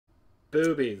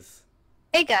Boobies.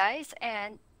 Hey guys,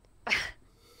 and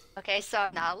okay, so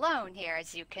I'm not alone here.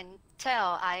 As you can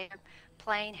tell, I am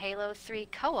playing Halo 3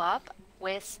 co-op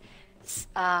with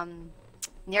um,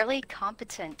 Nearly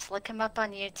Competent. Look him up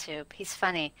on YouTube. He's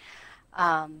funny.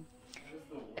 Um,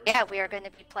 yeah, we are going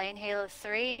to be playing Halo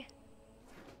 3.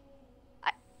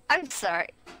 I, I'm sorry.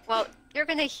 Well, you're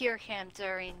going to hear him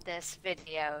during this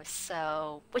video,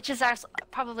 so which is actually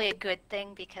probably a good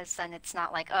thing because then it's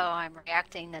not like, oh, I'm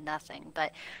reacting to nothing,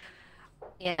 but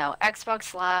you know,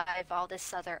 Xbox Live, all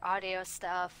this other audio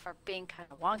stuff are being kind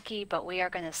of wonky, but we are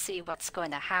going to see what's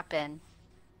going to happen.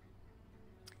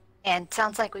 And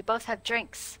sounds like we both have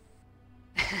drinks.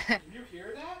 Can you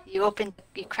hear that? You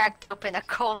cracked open a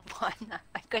cold one.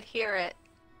 I could hear it.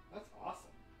 That's awesome.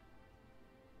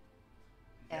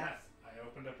 Yeah. Yes, I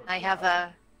opened up a I have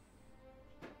a...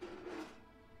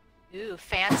 Ooh,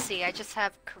 fancy. I just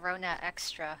have Corona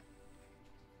Extra.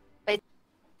 But...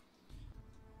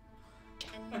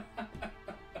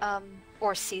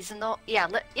 or seasonal. Yeah,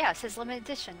 yeah, it says limited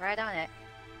edition right on it.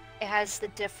 It has the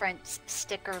different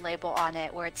sticker label on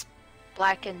it where it's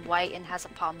black and white and has a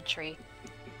palm tree.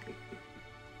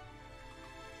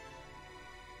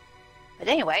 But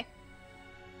anyway,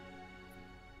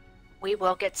 we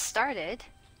will get started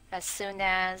as soon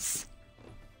as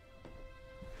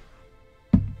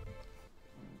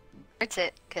it's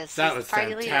it, because that was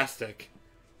fantastic.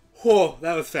 Whoa,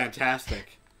 that was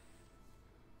fantastic.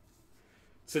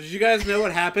 So did you guys know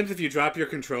what happens if you drop your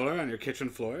controller on your kitchen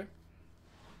floor?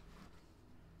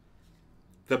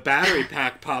 The battery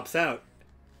pack pops out,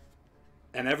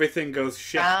 and everything goes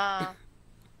shit.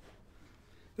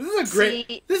 This is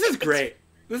great. This is great.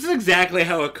 This is exactly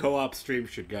how a co-op stream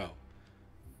should go.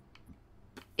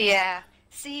 Yeah.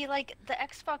 See, like, the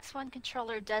Xbox One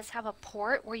controller does have a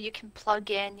port where you can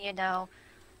plug in, you know,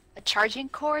 a charging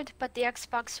cord, but the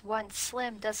Xbox One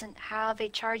Slim doesn't have a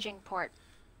charging port.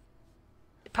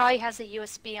 It probably has a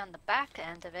USB on the back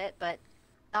end of it, but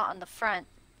not on the front,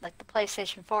 like the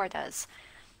PlayStation 4 does.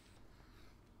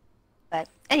 But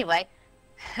anyway,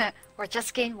 we're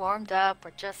just getting warmed up.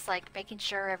 We're just, like, making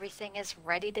sure everything is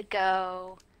ready to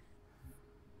go.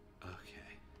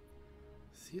 Okay.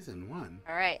 Season 1.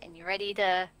 Alright, and you ready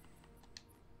to...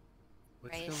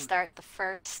 start the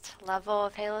first level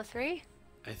of Halo 3?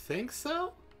 I think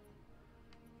so.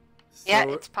 Yeah,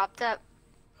 it's popped up.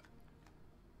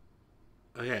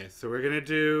 Okay, so we're gonna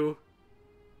do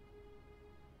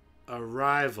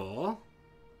Arrival.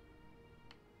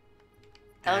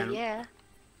 Oh yeah.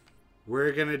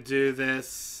 We're gonna do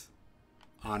this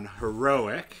on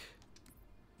Heroic.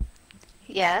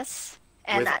 Yes,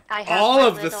 and I have all my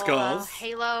of the little, skulls.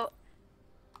 Halo.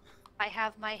 I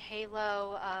have my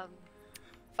Halo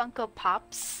Funko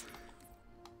Pops.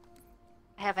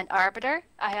 I have an Arbiter.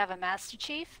 I have a Master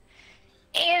Chief,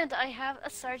 and I have a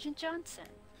Sergeant Johnson.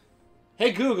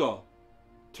 Hey Google,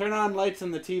 turn on lights in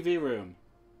the TV room.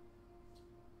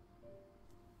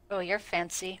 Oh, you're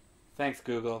fancy. Thanks,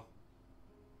 Google.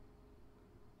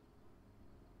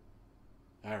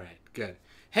 Alright, good.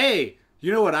 Hey,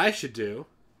 you know what I should do?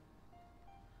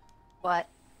 What?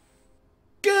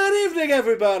 Good evening,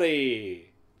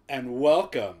 everybody! And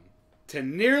welcome to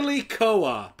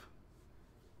NearlyCo-op.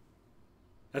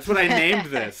 That's what I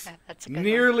named this. That's a good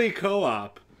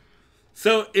NearlyCo-op.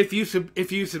 So if you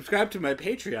subscribe to my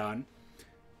Patreon,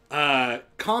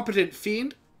 Competent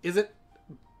Fiend, is it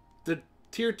the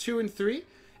tier 2 and 3?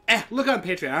 Look on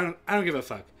Patreon. I don't give a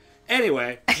fuck.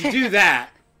 Anyway, you do that.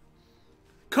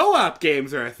 Co-op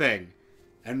games are a thing.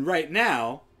 And right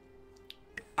now,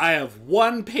 I have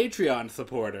one Patreon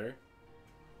supporter.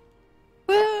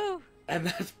 Woo! And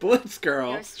that's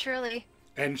BlitzGirl. Yours truly.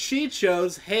 And she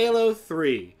chose Halo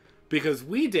 3. Because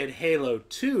we did Halo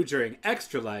 2 during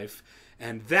Extra Life.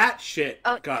 And that shit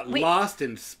got lost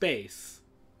in space.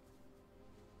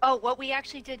 Oh, what we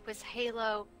actually did was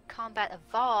Halo Combat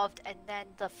Evolved, and then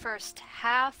the first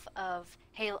half of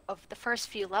the first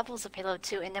few levels of Halo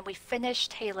 2, and then we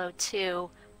finished Halo 2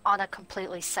 on a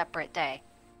completely separate day.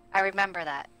 I remember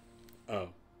that. Oh.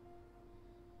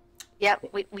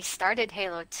 Yep, we started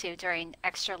Halo 2 during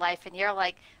Extra Life, and you're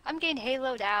like, I'm getting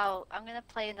Halo'd out. I'm gonna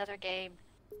play another game.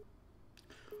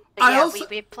 But yeah,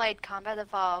 we played Combat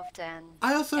Evolved and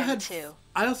I also had 2.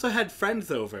 I also had friends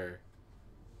over.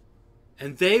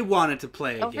 And they wanted to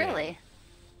play a game. Oh, really?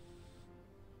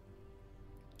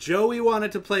 Joey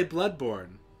wanted to play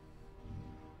Bloodborne.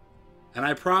 And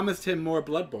I promised him more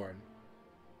Bloodborne.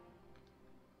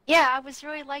 Yeah, I was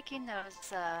really liking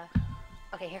those.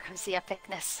 Okay, here comes the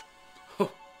epicness.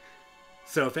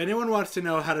 So if anyone wants to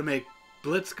know how to make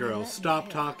BlitzGirl stop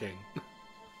talking,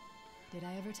 Did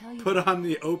I ever tell you? put on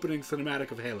the opening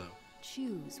cinematic of Halo.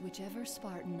 choose whichever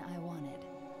Spartan I wanted.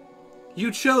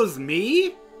 You chose me?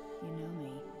 You know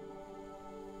me.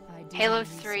 I did Halo my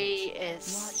 3 research,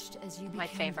 is watched as you my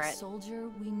became the favorite. soldier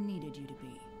we needed you to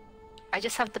be. I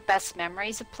just have the best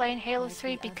memories of playing Halo Like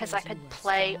 3 the because I others, could you were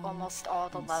play strong almost all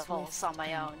the and levels swift on my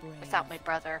and own brave. without my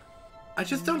brother. I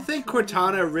just don't think Naturally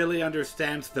Cortana really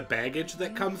understands the baggage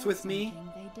that You comes had with me.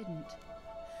 something they didn't.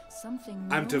 Something I'm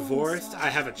no one divorced, saw I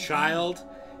have a but you. child.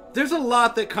 There's a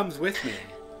lot that comes with me.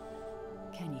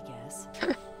 Can you guess?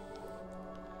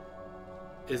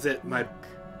 Is it my... Look.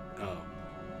 Oh.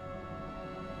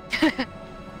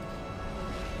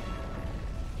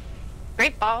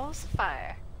 Great balls of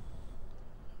fire.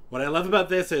 What I love about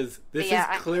this is, this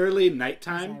Yeah, is clearly Was I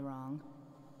nighttime. wrong?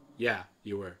 Yeah,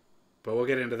 you were. But we'll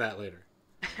get into that later.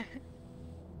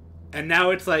 And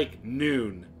now it's like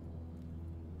noon.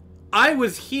 I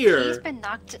was He's here been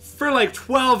knocked. for like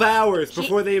 12 hours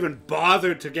before they even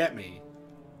bothered to get me.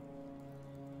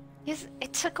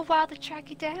 It took a while to track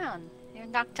you down. You're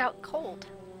knocked out cold.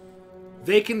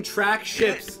 They can track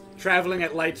ships traveling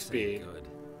at light speed.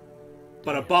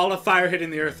 But a ball of fire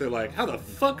hitting the earth, they're like, how the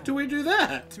fuck do we do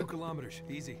that? 2 kilometers,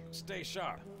 easy. Stay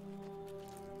sharp.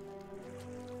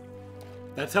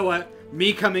 That's how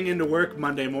me coming into work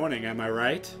Monday morning, am I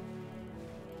right?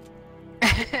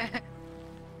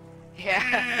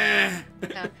 Yeah.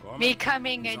 No, me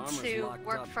coming His armor's into locked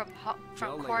work up. from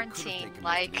Y'all later quarantine, could've taken us to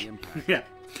like. the impact. Yeah.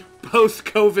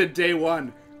 Post-COVID day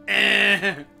one.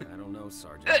 I don't know,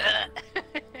 Sergeant.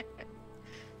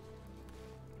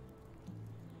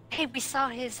 Hey, we saw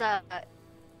his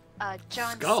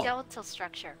John's Skull. skeletal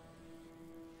structure.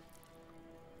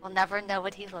 We'll never know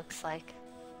what he looks like.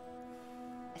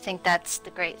 I think that's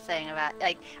the great thing about,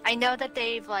 like, I know that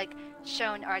they've like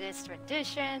shown artist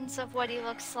renditions of what he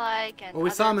looks like, and Well, we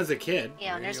saw him as a kid. you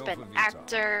know, and there's Radio been for Vitor.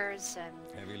 actors, and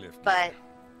Heavy lift. but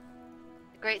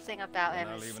the great thing about We're him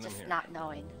not is leaving him just here. not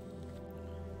knowing.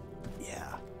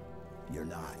 Yeah, you're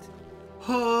not.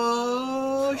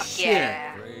 Oh, shit.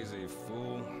 Yeah. Crazy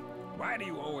fool. Why do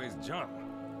you always jump?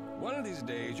 One of these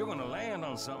days, you're gonna land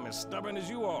on something as stubborn as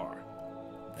you are.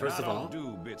 And First I of don't all-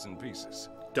 do bits and pieces.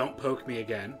 Don't poke me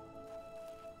again.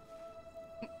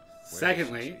 Where's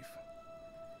Secondly, Chief?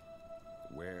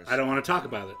 Where's... I don't want to talk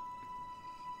about it.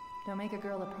 Don't make a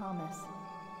girl a promise.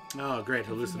 Oh, great if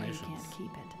you know hallucinations. You can't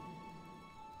keep it.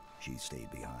 She stayed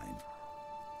behind.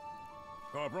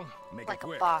 Corporal, make Like it a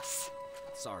quick. boss.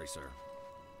 Sorry, sir.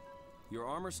 Your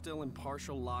armor's still in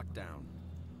partial lockdown.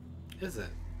 Is it?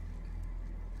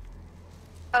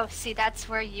 Oh, see, that's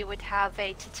where you would have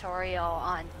a tutorial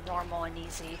on normal and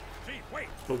easy. Chief, wait.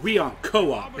 But we on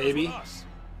co-op, Arbiter's baby. with us.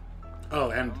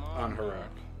 Oh, and Come on heroic.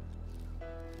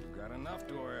 We've got enough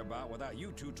to worry about without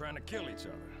you two trying to kill each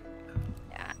other.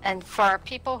 Yeah. And for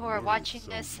people who are watching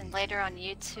this and later on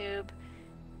YouTube,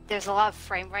 there's a lot of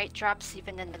frame rate drops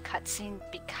even in the cutscene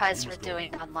because we're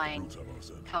doing online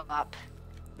co-op.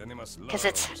 Then they must Because love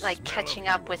it's the like smell catching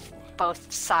of up with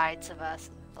both sides of us,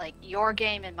 like your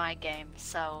game and my game.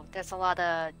 So there's a lot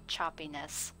of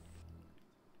choppiness.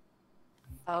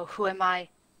 Oh, who am I?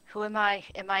 Who am I?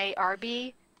 Am I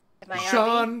RB? Am I RB?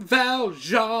 Jean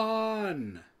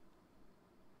Valjean.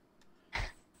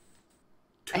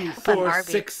 I hope I'm RB.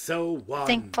 24601.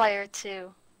 Think player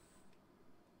 2.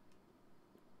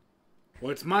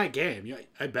 Well, it's my game.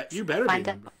 I bet you better Find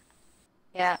be. it.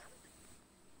 Yeah.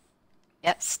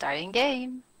 Yep, starting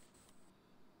game.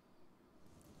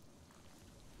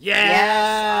 Yeah.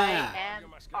 Yes,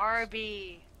 I am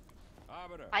RB.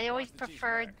 Arbiter, I always watch the chief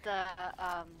preferred back.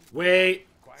 the Wait,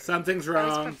 something's I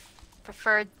always wrong.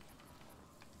 preferred.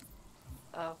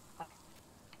 Oh.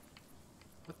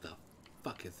 What the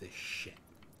fuck is this shit?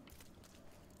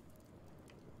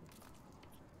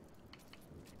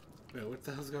 Wait, what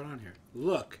the hell's going on here?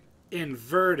 Look,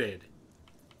 inverted.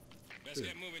 Let's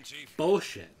get moving, Chief.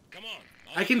 Bullshit. Come on.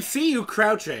 I can see you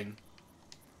crouching.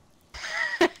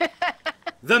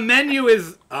 The menu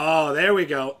is... Oh, there we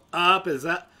go. Up is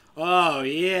up. Oh,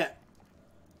 yeah.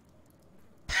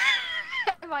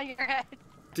 I'm on your head.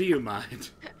 Do you mind?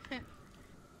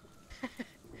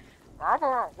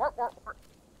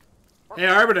 Hey,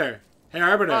 Arbiter. Hey,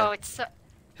 Arbiter. Oh, it's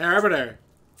Hey, Arbiter.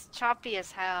 it's choppy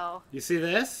as hell. You see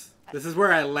this? This is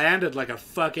where I landed like a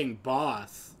fucking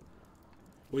boss.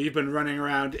 Well, you've been running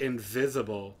around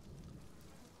invisible.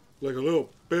 Like a little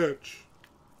bitch.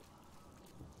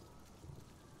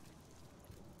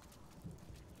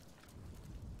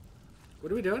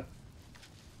 What are we doing?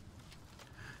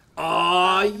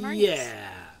 Aw, yeah.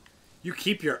 You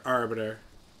keep your Arbiter.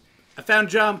 I found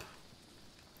Jump.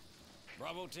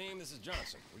 Bravo team, this is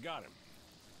Johnson. We got him.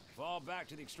 Fall back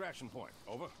to the extraction point.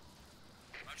 Over.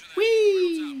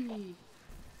 Whee!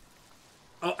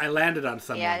 Oh, I landed on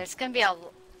someone. Yeah, there's gonna be a.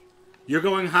 You're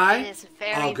going high? It is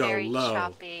very, I'll go very low.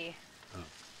 choppy. Oh.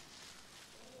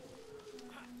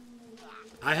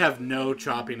 I have no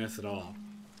choppiness at all.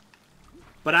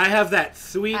 But I have that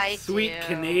sweet, sweet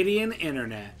Canadian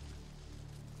internet.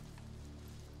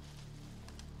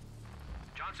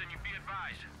 Johnson, you be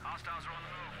advised. Hostiles are on the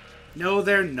move. No,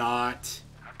 they're not.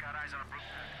 I've got eyes on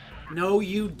a... No,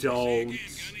 you don't.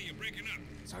 You're breaking up.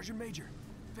 Sergeant Major,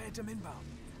 Phantom inbound.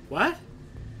 What?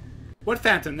 What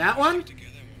Phantom? That one?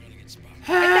 Together, we're gonna get spotted.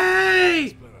 Hey!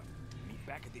 Split up. Meet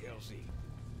back at the LZ.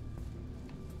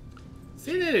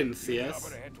 See, they didn't see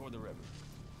us. Head toward the river.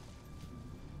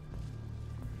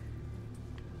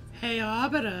 Hey,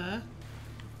 Arbiter.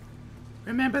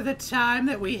 Remember the time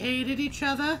that we hated each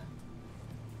other?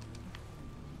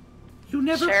 You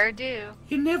never... Sure do.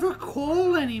 You never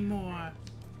call anymore.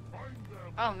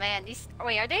 Oh man, these.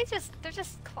 Wait, are they just? They're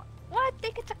just. What? They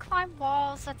get to climb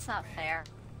walls? That's not fair.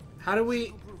 How do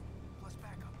we...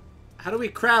 How do we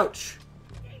crouch?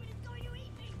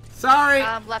 Sorry!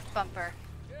 Left bumper.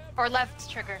 Or left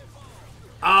trigger.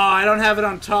 Oh, I don't have it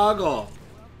on toggle.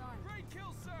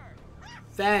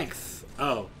 Thanks.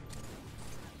 Oh.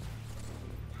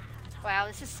 Wow,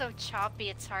 this is so choppy.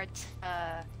 It's hard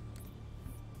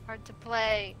to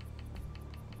play.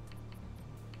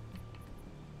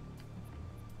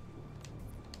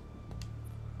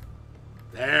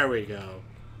 There we go.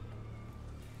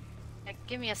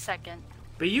 Give me a second.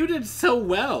 But you did so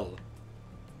well.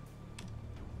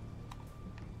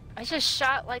 I just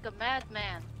shot like a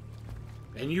madman.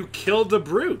 And you killed the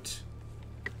brute.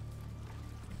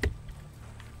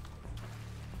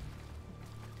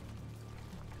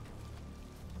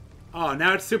 Oh,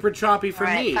 now it's super choppy for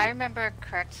Right, me. if I remember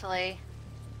correctly.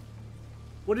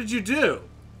 What did you do?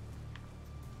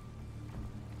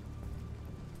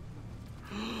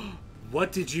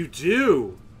 What did you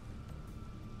do?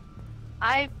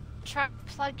 I tried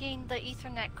plugging the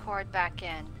Ethernet cord back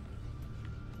in.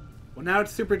 Well, now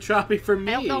it's super choppy for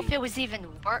me. I don't know if it was even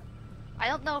I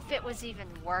don't know if it was even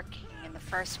working in the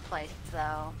first place,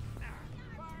 though.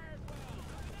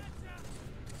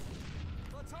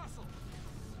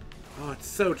 Oh, it's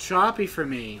so choppy for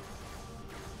me.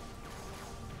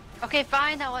 Okay,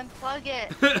 fine, I'll unplug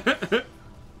it.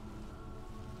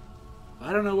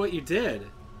 I don't know what you did.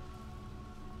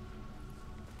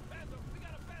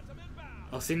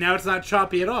 Oh, see, now it's not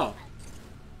choppy at all.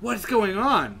 What's going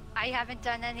on? I haven't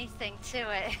done anything to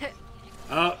it.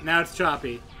 Oh, now it's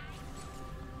choppy.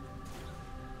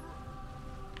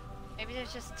 Maybe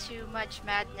there's just too much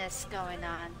madness going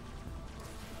on.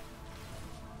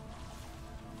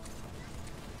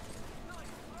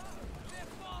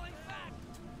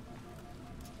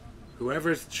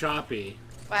 Whoever's choppy.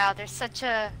 Wow, there's such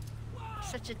a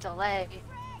delay.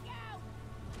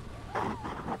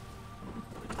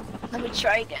 Let me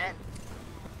try again.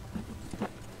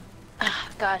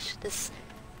 Gosh, this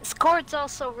cord's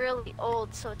also really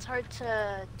old, so it's hard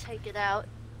to take it out.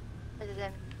 Other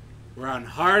than We're on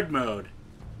hard mode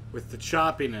with the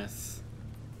choppiness.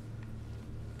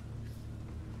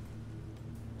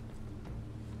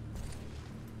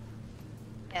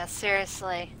 yeah,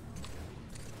 seriously.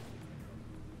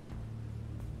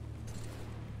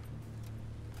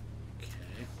 Okay.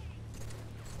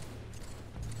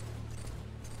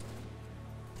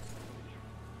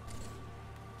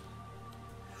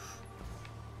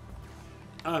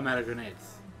 Oh, I'm out of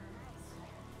grenades.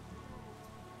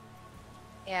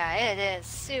 Yeah, it is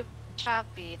super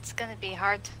choppy. It's gonna be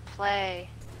hard to play.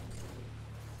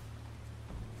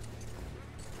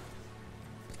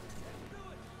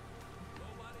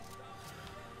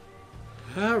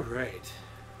 All right.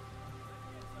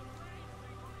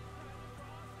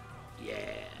 Yeah,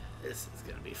 this is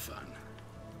gonna be fun.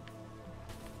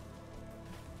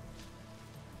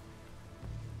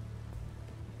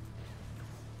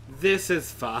 This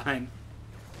is fine.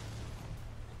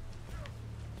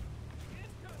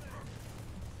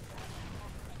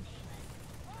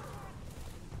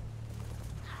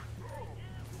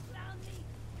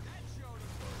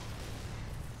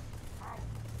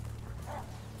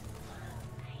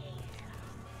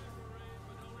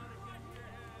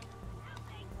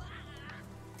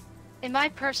 In my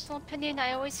personal opinion,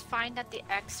 I always find that the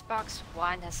Xbox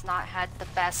One has not had the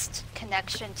best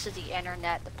connection to the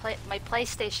internet. My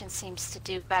PlayStation seems to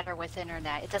do better with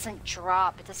internet. It doesn't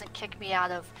drop. It doesn't kick me out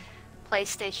of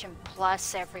PlayStation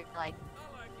Plus every like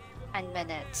 10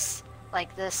 minutes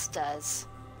like this does.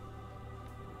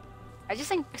 I just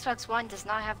think Xbox One does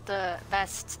not have the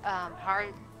best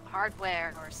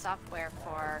hardware or software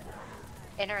for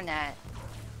internet.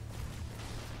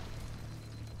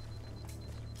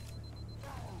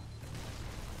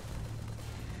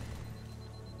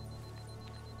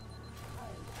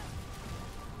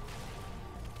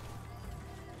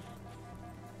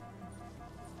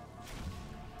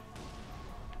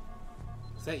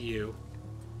 Is that you?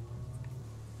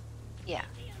 Yeah.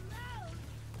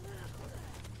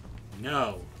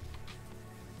 No.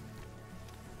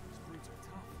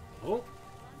 Oh.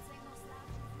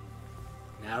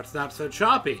 Now it's not so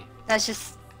choppy. That's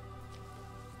just...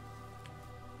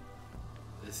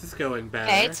 This is going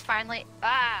better. Okay, it's finally...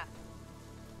 Ah!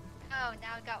 Oh,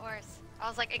 now it got worse. I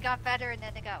was like, it got better and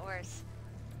then it got worse.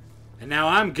 And now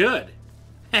I'm good.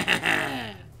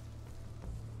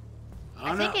 Oh,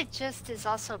 I think it just is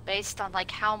also based on like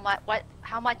how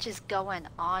much is going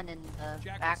on in the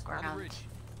background.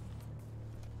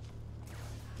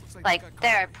 Like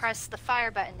there, I pressed the fire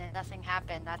button and nothing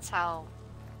happened. That's how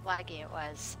laggy it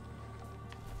was.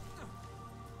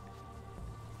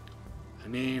 I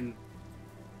mean,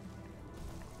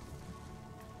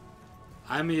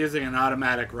 I'm using an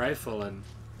automatic rifle, and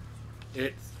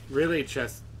it really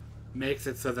just makes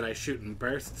it so that I shoot in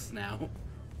bursts now.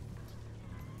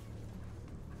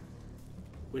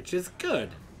 Which is good.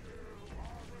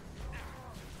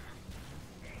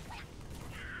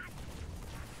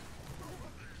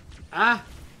 Ah!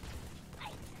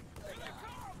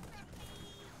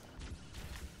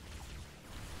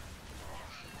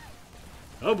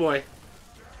 Oh boy.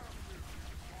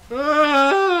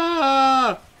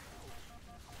 Ah!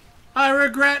 I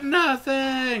regret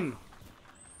nothing!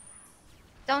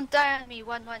 Don't die on me,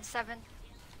 117.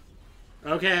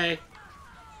 Okay.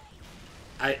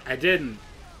 I didn't.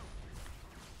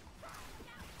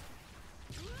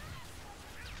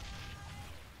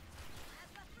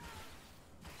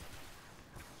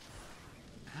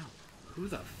 Ow. Who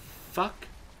the fuck?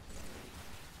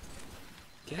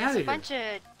 Get out of There's a here. bunch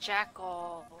of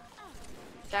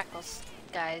jackals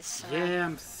guys. Yeah,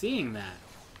 I'm seeing that.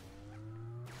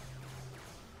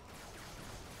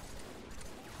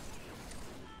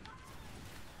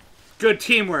 Good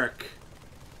teamwork.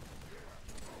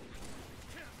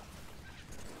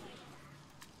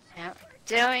 Yeah,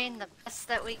 doing the best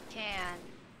that we can.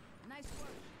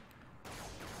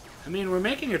 I mean, we're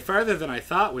making it farther than I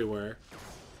thought we were.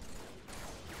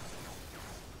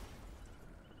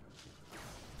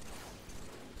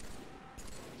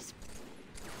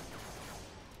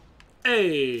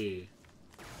 Hey!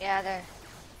 Yeah, there's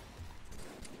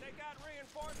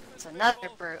another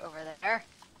brute over there.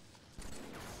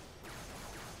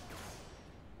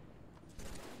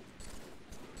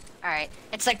 Alright,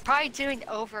 it's like probably doing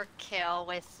overkill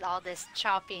with all this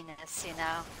choppiness, you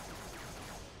know?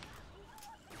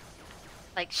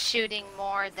 Like shooting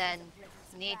more than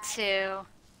need to.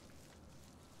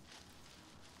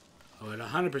 Oh, it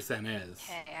 100% is.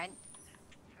 Okay,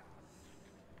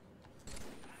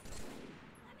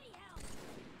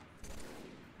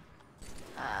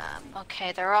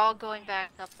 okay, they're all going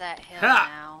back up that hill Ha!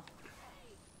 now.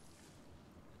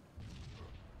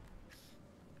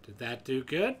 Did that do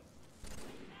good?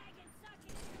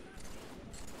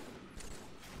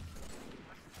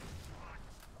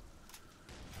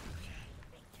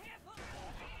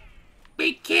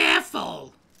 Be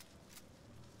careful!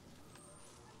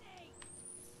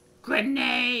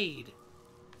 Grenade!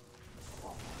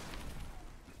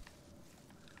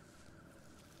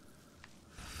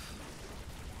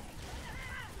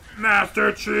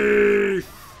 Master Chief!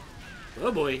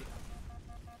 Oh boy.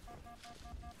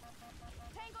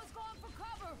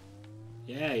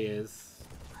 Yeah, he is.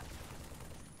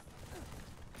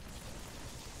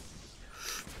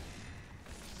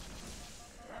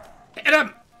 Hit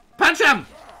him! Punch him!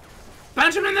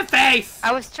 Punch him in the face!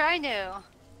 I was trying to.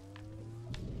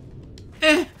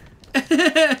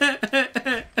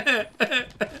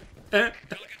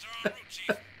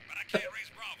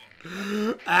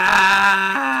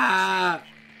 Ah!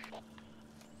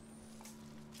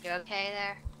 You okay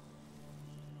there?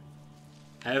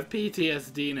 I have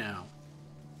PTSD now.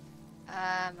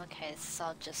 Okay, this is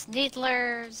all just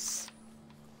needlers.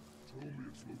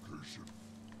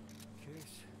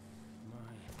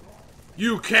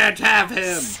 You can't have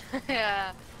him!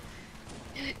 Yeah.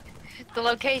 The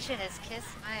location is kiss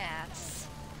my ass.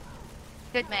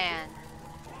 Good man.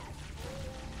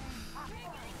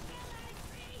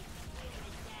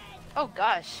 Oh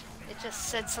gosh, it just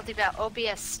said something about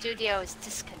OBS Studio is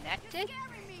disconnected.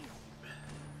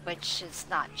 Which is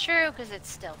not true because it's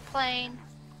still playing.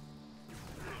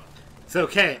 It's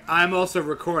okay, I'm also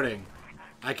recording.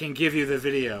 I can give you the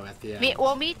video at the end. Me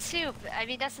too. I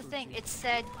mean, that's the thing. It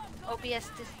said OBS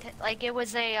like it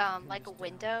was a like a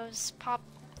Windows pop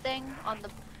thing on the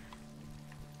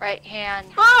right hand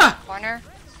corner.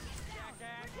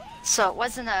 So it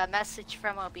wasn't a message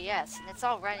from OBS, and it's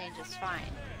all running just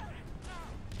fine.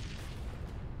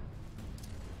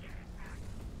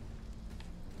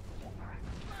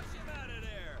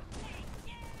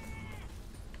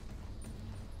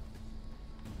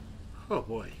 Oh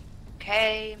boy.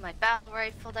 Okay, my battle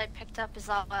rifle that I picked up is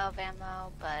all out of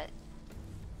ammo, but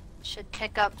should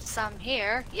pick up some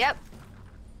here. Yep.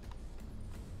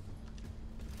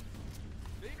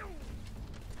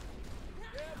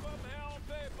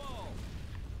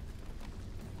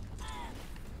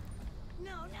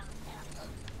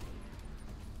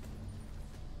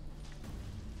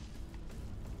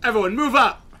 Everyone, move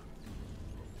up!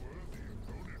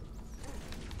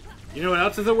 You know what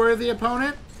else is a worthy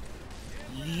opponent?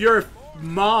 Your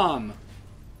mom.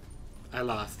 I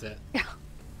lost it.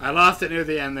 I lost it near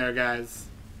the end there, guys.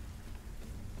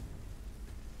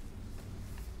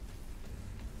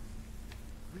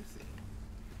 Where is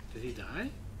he? Did he die?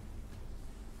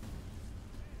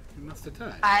 He must have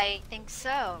died. I think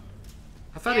so.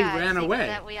 I thought he ran I think away.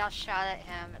 that we all shot at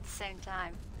him at the same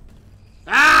time.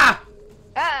 Ah!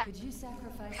 Ah! Could you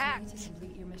sacrifice me to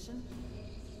complete your mission?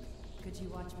 Could you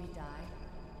watch me die?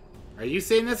 Are you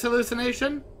seeing this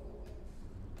hallucination?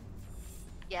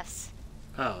 Yes.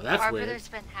 Oh, that's The weird. Arbiter's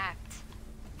been hacked.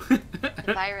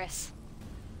 The virus.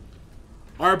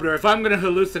 Arbiter, if I'm gonna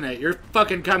hallucinate, you're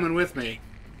fucking coming with me.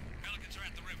 Pelicans are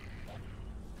at the river.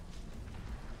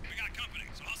 We got company,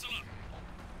 so hustle up.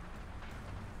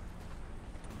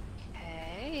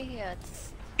 Okay,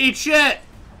 it's... Eat shit!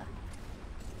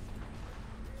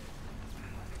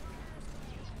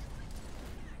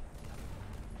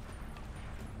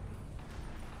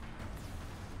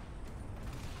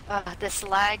 This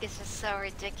lag is just so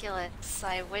ridiculous.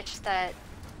 I wish that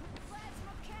I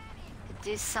could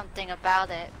do something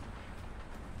about it.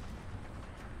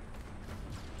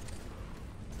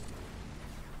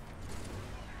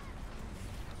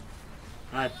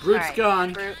 Alright, Brute's Alright,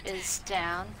 gone. Brute is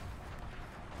down.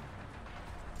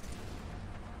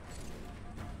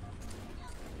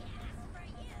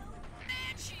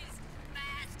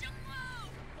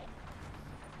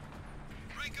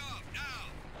 Break off, now!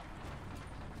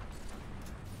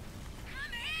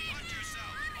 Watch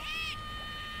yourself!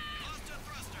 Lost a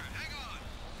thruster, hang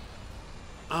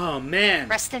on! Oh man.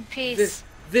 Rest in peace.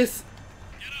 This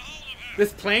Get a hold of her!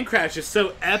 this plane crash is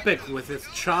so epic with its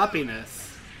choppiness.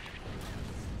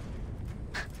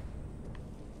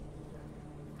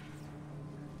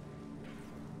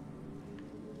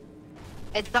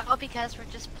 It's all because we're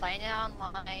just playing it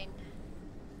online.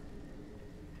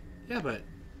 Yeah, but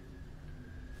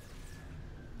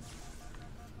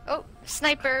Oh,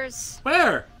 snipers!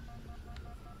 where?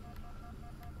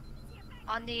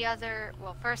 On the other...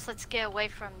 Well, first let's get away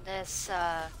from this,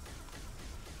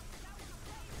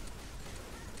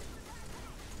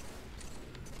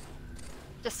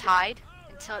 Just hide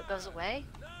until it goes away.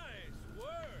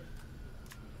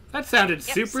 That sounded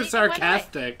Yep, super see, went away.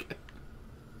 sarcastic.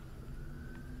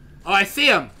 Oh, I see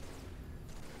him.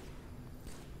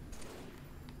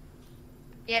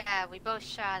 Yeah, we both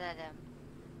shot at him.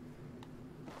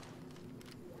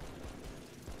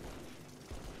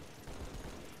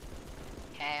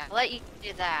 Okay, I'll let you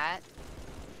do that.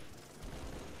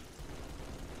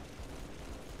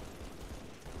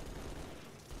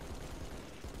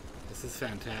 This is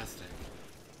fantastic.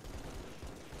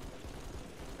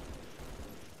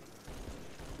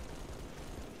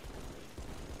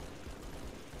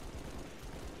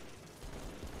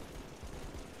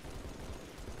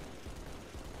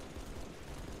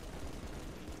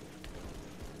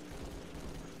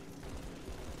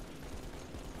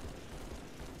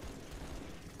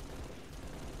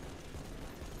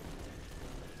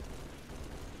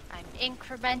 I'm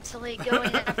incrementally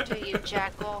going after you,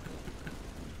 Jackal.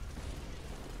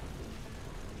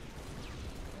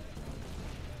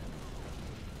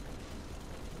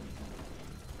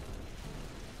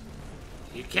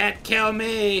 You can't kill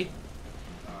me.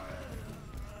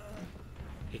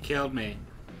 He killed me.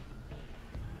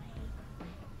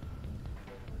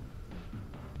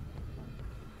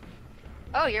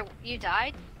 Oh, you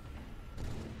died?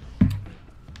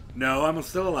 No, I'm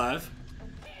still alive.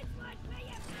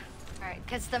 Alright,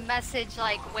 because the message,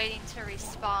 like, waiting to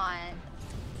respawn.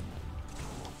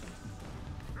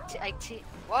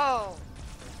 Whoa!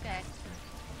 Okay.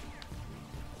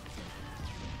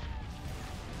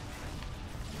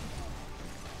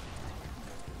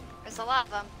 There's a lot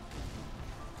of them.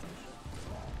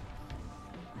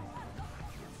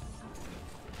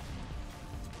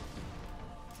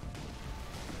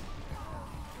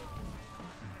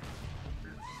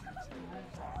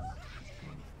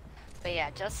 But yeah,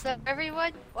 just so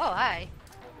everyone... Whoa, hi.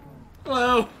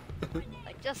 Hello.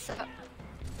 Like, just so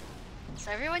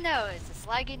everyone knows, this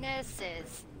lagginess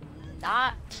is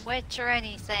not Twitch or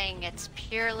anything. It's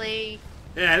purely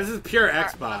Yeah, this is pure our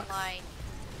Xbox. online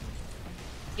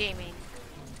gaming.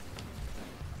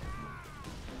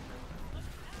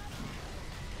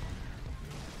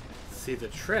 see the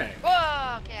trick.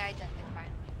 Whoa! Okay, I did it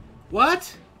finally.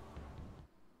 What?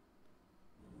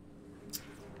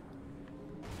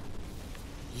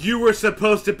 You were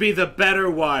supposed to be the better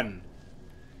one.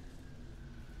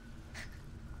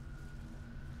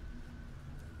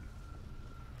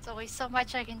 There's always so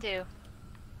much I can do.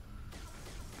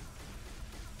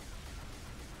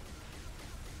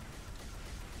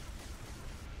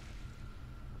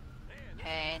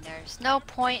 Okay, there's no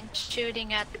point in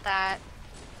shooting at that.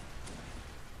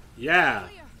 Yeah.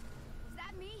 Clear. Is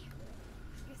that me?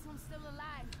 Guess I'm still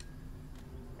alive.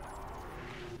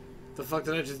 The fuck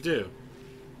did I just do?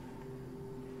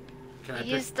 Can I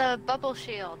Use the bubble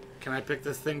shield. Can I pick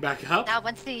this thing back up? Now,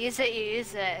 once you use it, you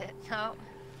use it. No.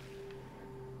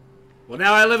 Well,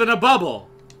 now I live in a bubble.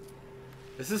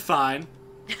 This is fine.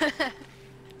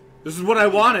 This is what I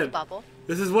wanted. Bubble.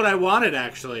 This is what I wanted,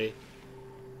 actually.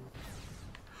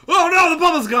 Oh no, the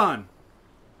bubble's gone!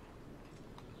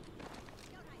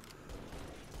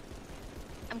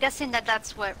 I'm guessing that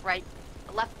that's what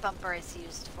left bumper is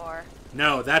used for.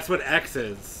 No, that's what X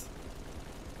is.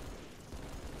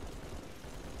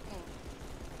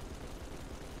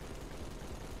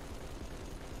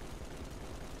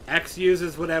 X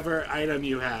uses whatever item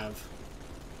you have.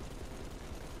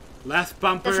 Left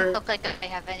bumper... Doesn't look like I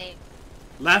have any.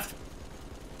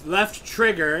 Left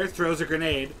trigger throws a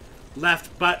grenade.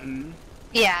 Left button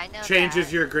Yeah, I know changes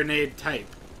that. your grenade type.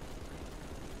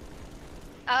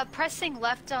 Pressing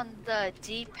left on the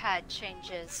D-pad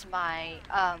changes my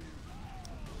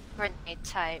grenade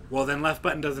type. Well, then left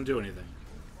button doesn't do anything.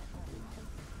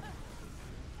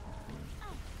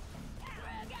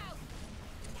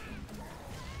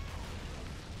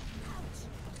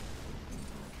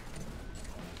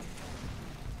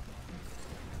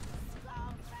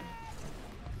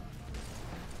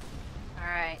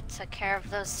 Alright, took care of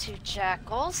those two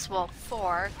jackals. Well,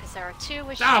 4, because there were 2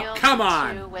 with Oh, shields come and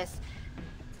on! 2 with...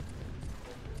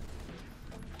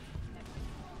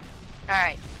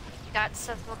 Alright, got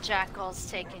several jackals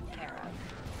taken care of.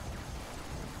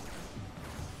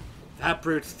 That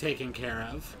brute's taken care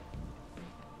of.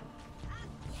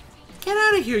 Get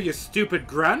out of here, you stupid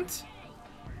grunt!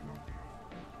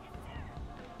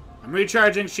 I'm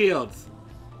recharging shields.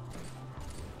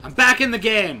 I'm back in the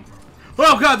game!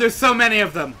 Oh god, there's so many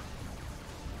of them!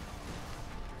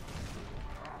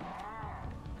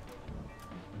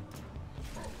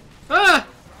 Ah!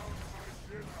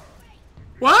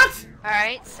 What?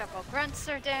 Alright, several grunts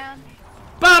are down.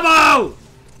 Bubble!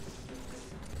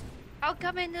 I'll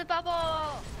come in the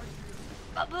bubble!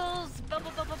 Bubbles!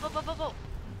 Bubble, bubble, bubble, bubble!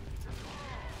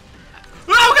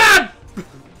 Oh god!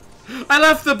 I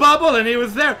left the bubble and he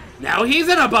was there. Now he's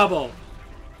in a bubble.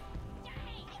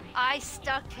 I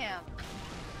stuck him.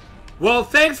 Well,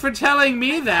 thanks for telling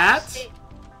me that.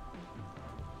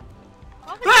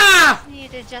 Ah! You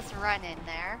need to just run in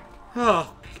there.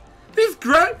 Oh, these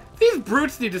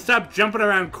brutes need to stop jumping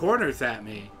around corners at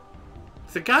me.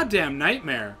 It's a goddamn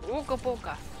nightmare. Ooga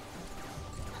booga.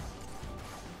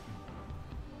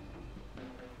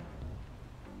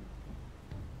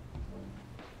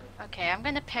 Okay, I'm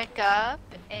gonna pick up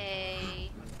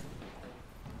a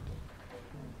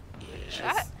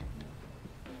shot.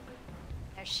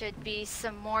 There should be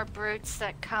some more brutes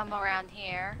that come around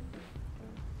here.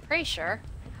 Pretty sure.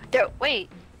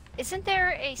 Wait, isn't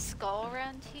there a skull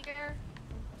around here?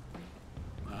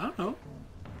 I don't know.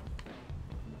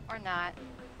 Or not?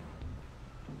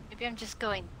 Maybe I'm just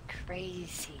going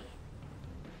crazy.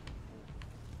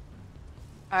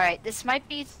 Alright, this might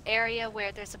be the area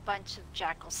where there's a bunch of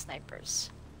jackal snipers.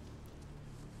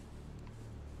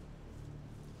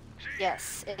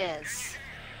 Yes, it is.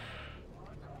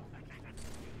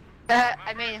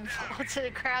 I made him fall to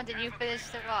the ground and you finished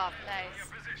him off. Nice.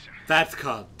 That's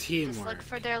called Just teamwork. look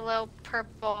for their little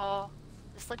purple...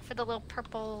 Just look for the little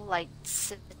purple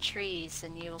lights in the trees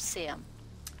and you'll see them.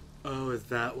 Oh, is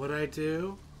that what I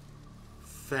do?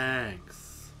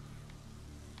 Thanks.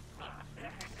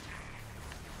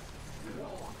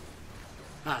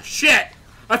 Ah, shit!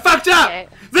 I fucked up! Okay.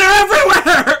 They're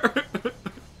everywhere!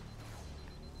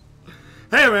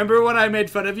 Hey, remember when I made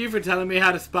fun of you for telling me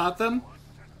how to spot them?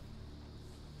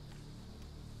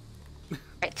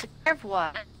 I took care of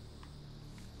one.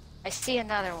 I see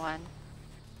another one.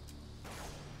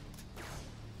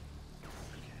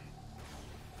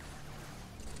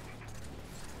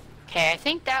 Okay, I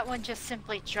think that one just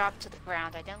simply dropped to the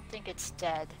ground. I don't think it's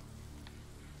dead.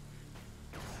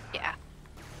 Yeah.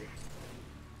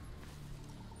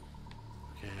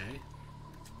 Okay.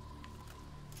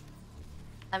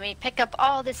 Let me pick up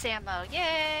all this ammo.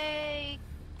 Yay!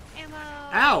 Ammo!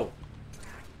 Ow!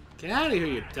 Get out of here,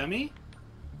 you dummy!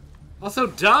 Also,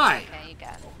 die! Okay, you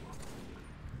got it.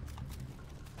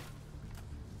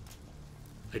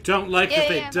 I don't like that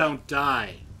they Yeah, don't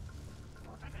die.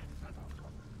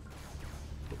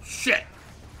 Oh, shit!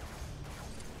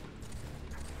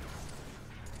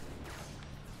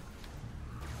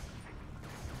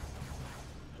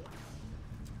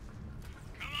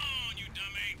 Come on, you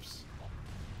dumb apes.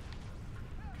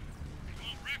 You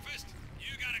want breakfast?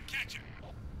 You gotta catch it.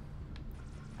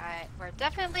 Alright, we're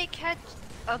definitely catch.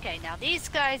 Okay, now these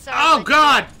guys are. Oh, legit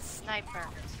God!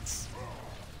 Snipers.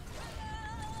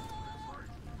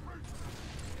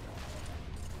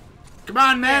 Come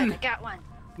on, Yeah, men! they got one.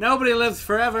 Nobody lives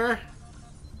forever.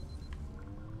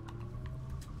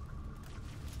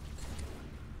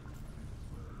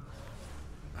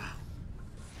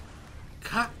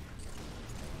 Cut.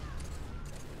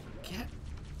 Get.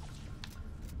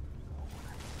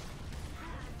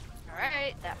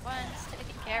 Alright, that one's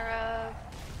taken care of.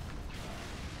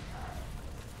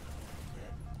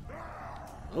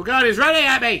 Oh god, he's running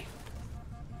at me!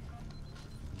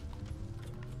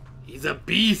 He's a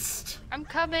beast! I'm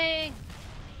coming!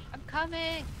 I'm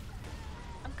coming!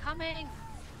 I'm coming!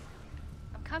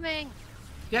 I'm coming!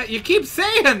 Yeah, you keep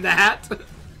saying that!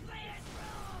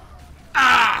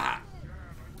 Ah!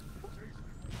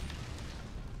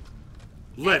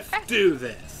 Let's do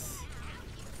this!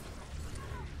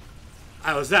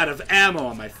 I was out of ammo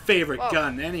on my favorite Whoa.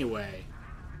 gun anyway.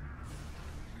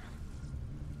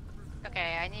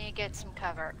 Okay, I need to get some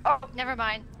cover. Oh, never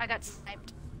mind. I got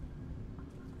sniped.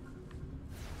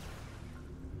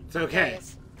 It's There he okay.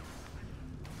 is.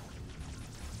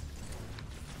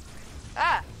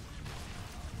 Ah!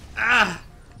 Ah!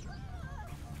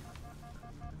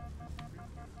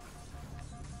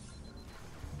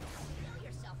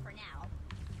 Yourself for now.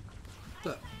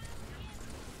 Look.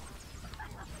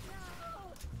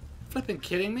 Flippin'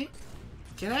 kidding me?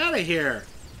 Get out of here!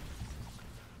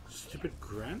 Stupid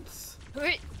grunts?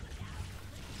 Wait.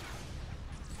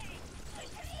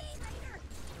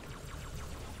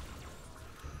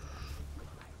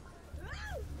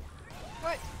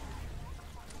 What?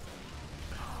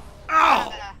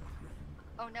 Ow! Ah.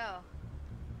 Oh no.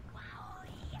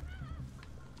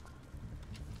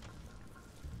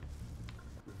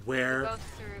 Where? Go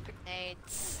through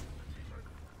grenades.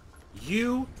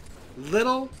 You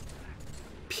little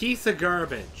piece of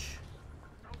garbage.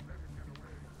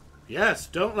 Yes,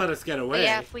 don't let us get But away.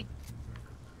 yeah, if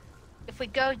we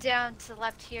go down to the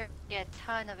left here, we get a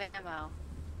ton of ammo.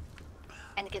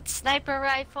 And get sniper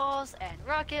rifles and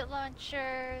rocket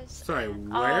launchers. Sorry,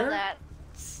 and all where? that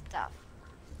stuff.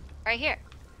 Right here.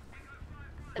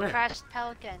 The Where? crashed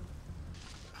Pelican.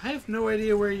 I have no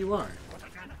idea where you are.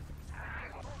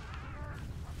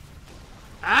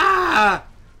 Ah!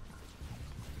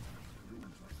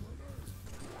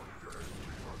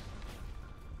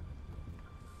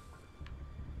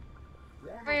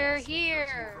 We're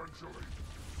here.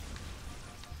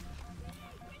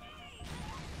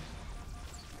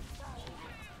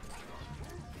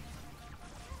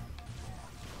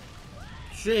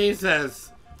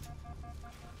 Jesus.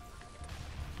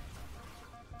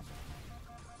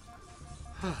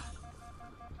 Huh.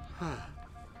 Huh.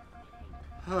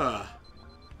 Huh.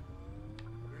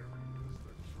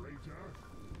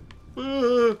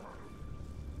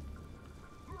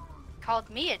 Called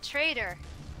me a traitor.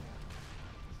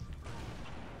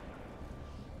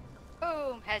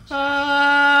 Boom, headshot.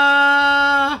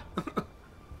 Ah!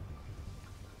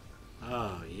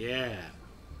 Oh, yeah.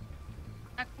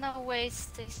 Not gonna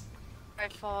waste this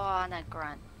rifle on a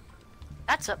grunt.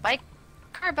 That's what my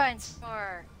carbine's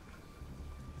for.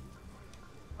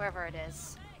 Wherever it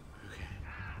is. Okay.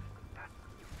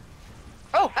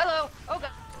 Oh, hello! Oh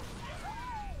god!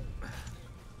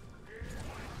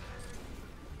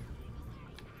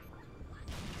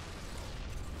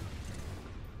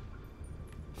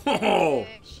 Oh!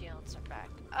 Okay, shields are back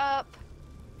up.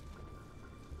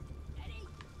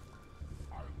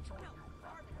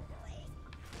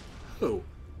 Who?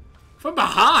 From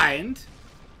behind?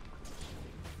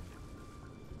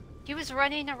 He was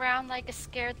running around like a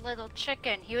scared little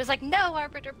chicken. He was like, no,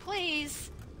 Arbiter, please!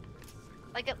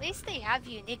 Like, at least they have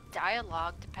unique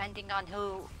dialogue depending on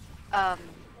who,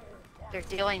 they're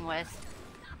dealing with.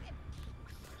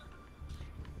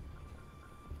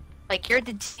 Like, you're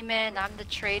the demon, I'm the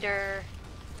traitor,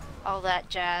 all that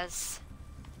jazz.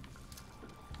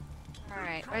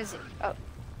 Alright, where is he? Oh.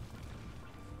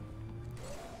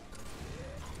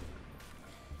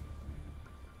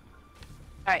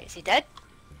 Alright, is he dead?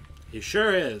 He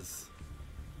sure is.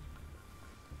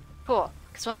 Cool.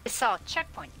 Because when I saw a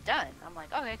checkpoint done, I'm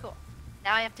like, okay, cool.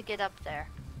 Now I have to get up there.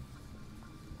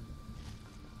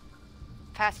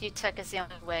 Path you took is the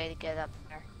only way to get up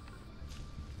there.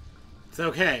 It's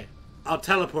okay. I'll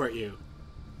teleport you.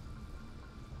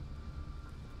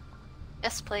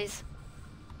 Yes, please.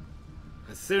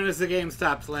 As soon as the game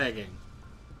stops lagging.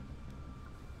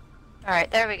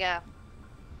 Alright, there we go.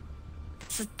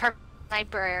 This is perfect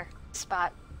sniper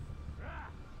spot.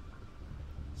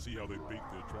 See how they bait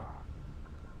their trap?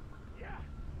 Yeah.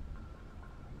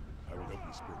 I will help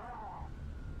you spring.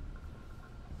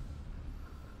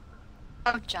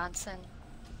 Oh, Johnson.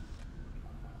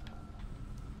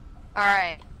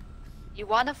 Alright. You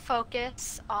want to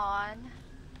focus on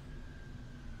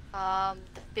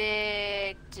the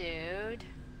big dude.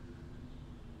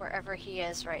 Wherever he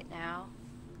is right now.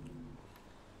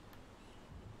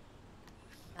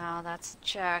 Now that's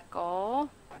Jackal.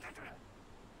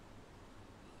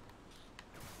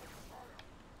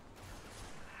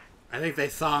 I think they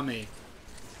saw me.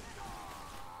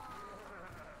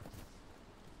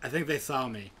 I think they saw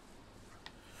me.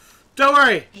 Don't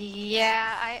worry!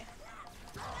 Yeah,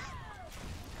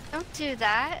 Don't do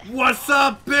that. What's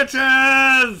up,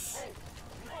 bitches?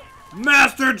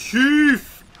 Master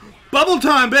Chief! Bubble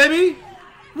time, baby!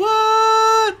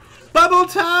 What? Bubble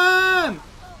time!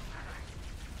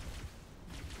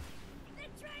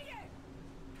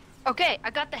 Okay, I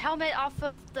got the helmet off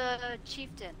of the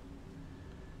chieftain.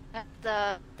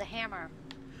 The hammer.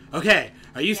 Okay,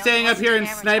 are you Yeah, staying up here and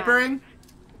hammer snipering?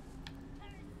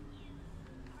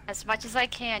 As much as I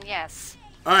can, yes.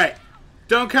 Alright,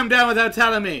 don't come down without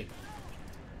telling me.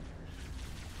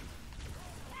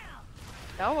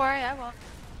 Don't worry, I won't.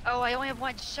 Oh, I only have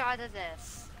one shot of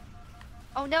this.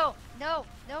 Oh no, no,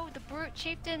 no, the brute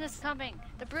chieftain is coming.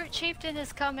 The brute chieftain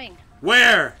is coming.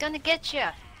 Where? He's gonna get you.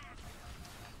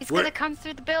 He's Where? gonna come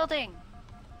through the building.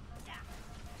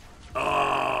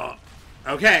 Oh,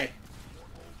 okay.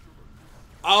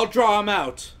 I'll draw him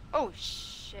out. Oh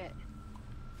shit.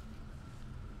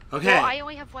 Okay. Well, I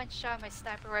only have one shot of my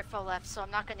sniper rifle left, so I'm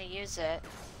not gonna use it.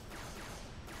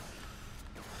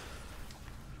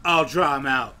 I'll draw him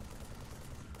out.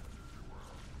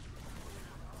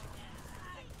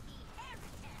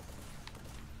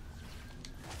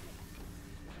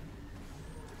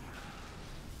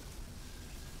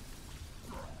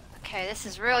 Okay, this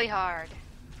is really hard.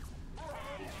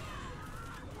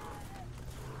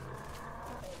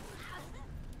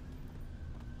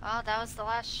 Oh, that was the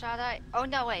last shot Oh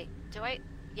no, wait. Do I?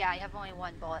 Yeah, I have only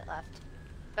one bullet left.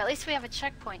 But at least we have a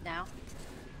checkpoint now.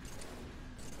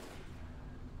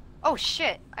 Oh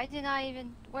shit! I did not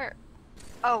even... Where?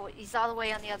 Oh, he's all the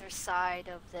way on the other side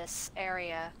of this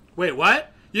area. Wait,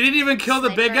 what? You didn't even kill the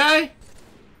big Sniper. guy?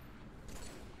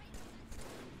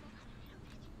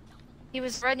 He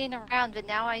was running around, but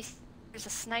now there's a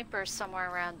sniper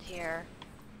somewhere around here.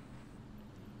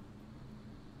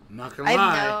 I'm not gonna I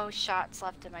lie. have no shots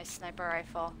left in my sniper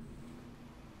rifle.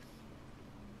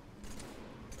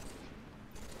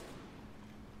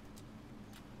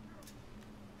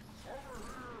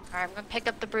 Alright, I'm gonna pick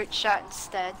up the brute shot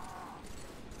instead.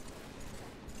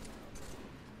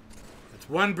 That's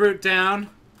one brute down.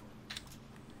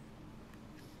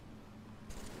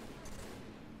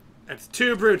 That's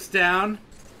two brutes down.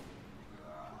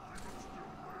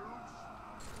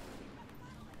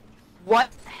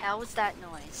 What the hell was that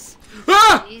noise?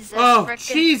 Ah! Jesus Oh,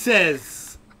 frickin-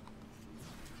 Jesus!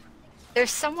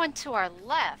 There's someone to our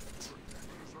left.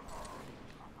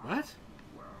 What?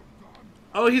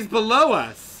 Oh, he's below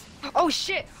us. Oh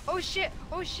shit! Oh shit!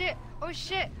 Oh shit! Oh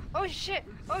shit! Oh shit!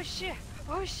 Oh shit!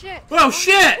 Oh shit! Oh,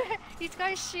 shit! He's got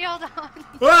his shield on.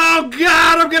 Oh,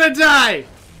 God, I'm gonna die!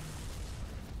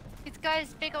 He's got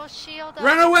his big old shield on.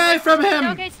 Run away from him!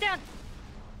 Okay, it's down.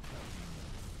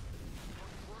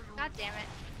 God damn it.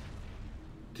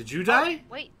 Did you die? Oh,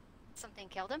 wait. Something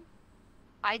killed him?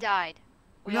 I died.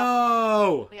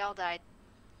 No! We all died.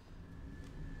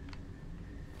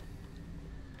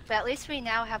 But at least we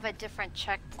now have a different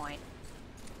checkpoint.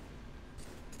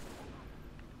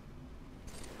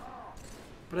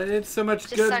 But I did so much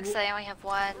Just good. sucks that I only have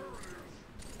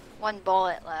one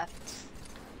bullet left.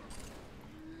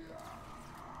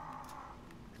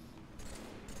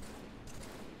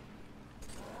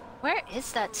 Where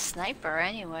is that sniper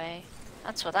anyway?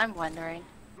 That's what I'm wondering.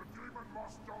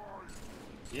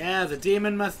 Yeah, the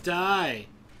demon must die.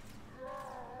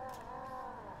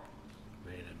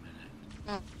 Wait a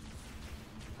minute.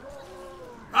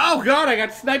 Oh, God, I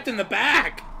got sniped in the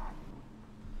back!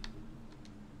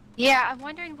 Yeah, I'm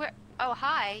wondering where. Oh,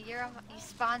 hi. You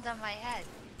spawned on my head.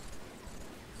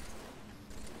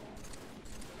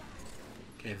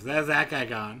 Okay, so there's that guy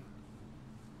gone.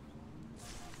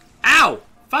 Ow!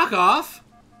 Fuck off!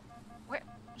 Where?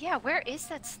 Yeah, where is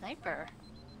that sniper?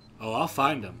 Oh, I'll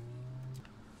find him.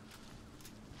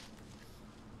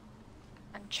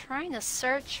 I'm trying to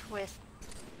search with.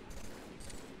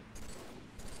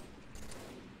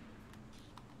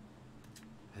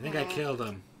 I think I killed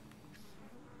him.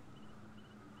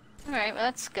 Alright, well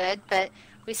that's good, but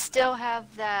we still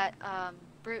have that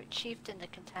brute chieftain to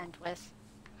contend with.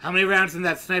 How many rounds in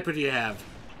that sniper do you have?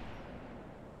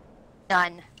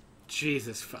 None.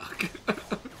 Jesus fuck.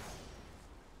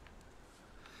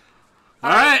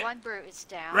 Alright, Alright, one brute is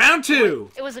down. round 2!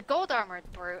 It was a gold armored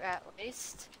brute at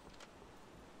least.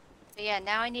 But yeah,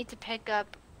 now I need to pick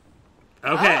up...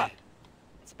 Okay. Oh,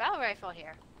 it's a battle rifle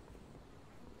here.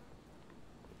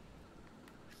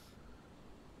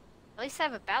 At least I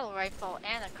have a battle rifle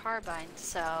and a carbine,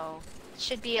 so it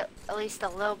should be at least a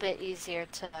little bit easier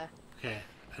to Okay.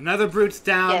 Another brute's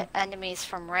down. get enemies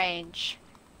from range.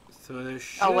 So there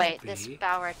should Oh wait, be... this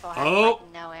battle rifle has Oh,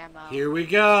 like no ammo. Here we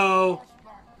go.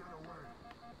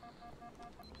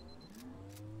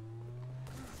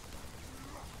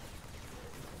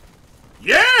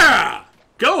 Yeah!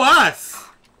 Go us!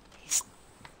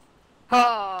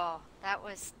 Oh, that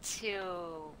was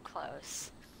too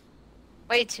close.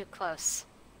 Way too close.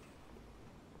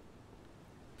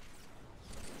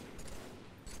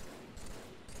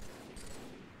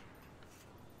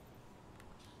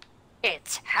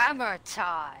 It's hammer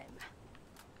time!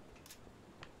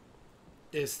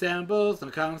 Istanbul's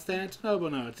not Constantinople.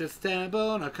 No, it's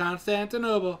Istanbul, not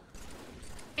Constantinople.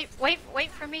 Wait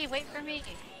for me, wait for me.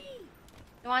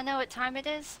 You wanna know what time it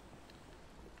is?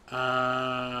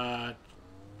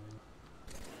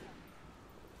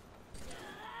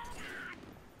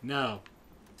 No.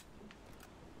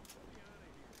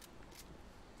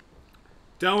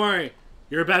 Don't worry.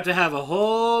 You're about to have a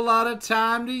whole lot of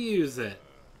time to use it.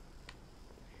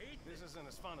 This isn't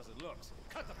as fun as it looks.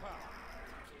 Cut the power.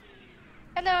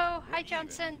 Hello, hi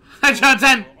Johnson. Hi,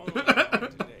 Johnson!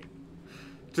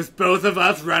 Just both of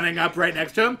us running up right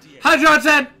next to him. Hi,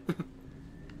 Johnson!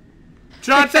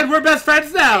 Johnson, we're best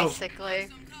friends now! Basically.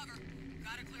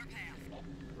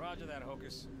 Roger that,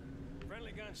 Hocus.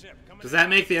 Friendly gunship coming. Does that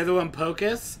make the other one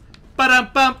Pocus?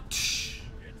 Ba-dum-bump! It's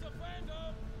a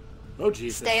phantom. Oh,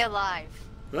 Jesus. Stay alive.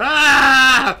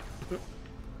 Ah!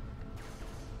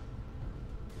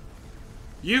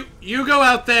 You go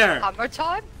out there. Hammer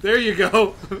time? There you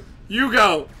go. You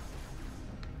go.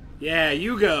 Yeah,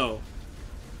 you go.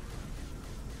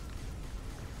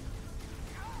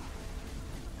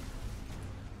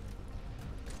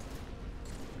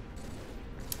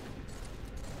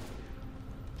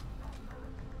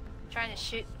 Trying to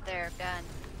shoot their gun.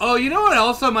 Oh, you know what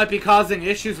also might be causing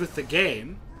issues with the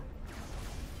game?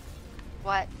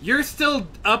 What? You're still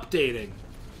updating.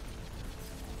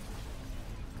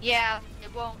 Yeah,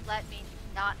 it won't let me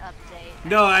not update.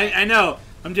 No, I know.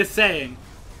 I'm just saying.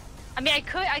 I mean, I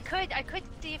could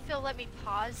see if it'll let me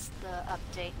pause the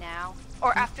update now.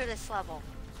 Or after this level.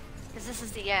 Because this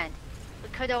is the end. We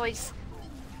could always...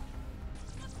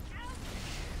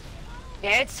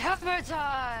 It's hammer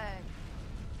time!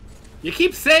 You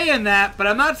keep saying that, but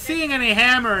I'm not seeing any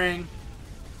hammering.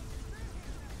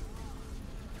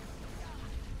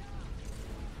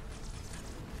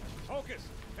 Hocus,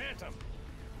 phantom.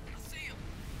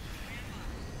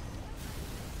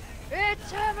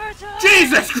 It's hammer time!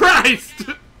 Jesus Christ!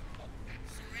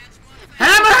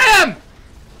 Hammer him!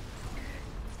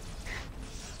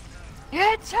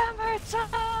 It's hammer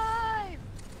time!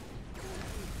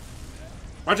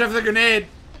 Watch out for the grenade.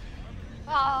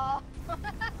 Oh.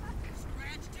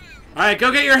 Alright,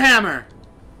 go get your hammer.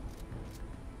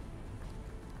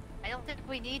 I don't think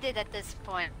we need it at this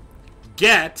point.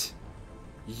 Get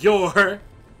your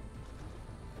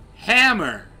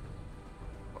hammer.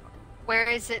 Where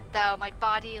is it though? My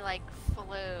body like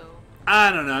flew. I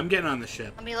don't know. I'm getting on the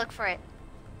ship. Let me look for it.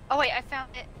 Oh wait, I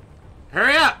found it.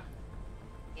 Hurry up.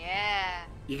 Yeah.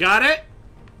 You got it?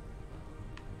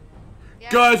 Yeah.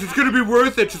 Guys, it's gonna be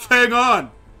worth it. Just hang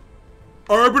on.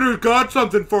 Arbiter got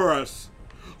something for us.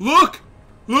 Look!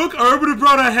 Look, Arbiter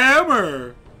brought a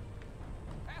hammer.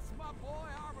 That's my boy,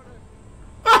 Arbiter.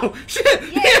 Oh, shit!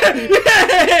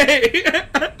 Yay!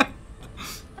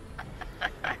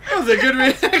 That was a good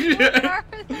reaction.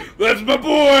 That's my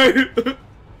boy!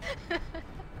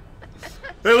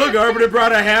 Hey, look, Arbiter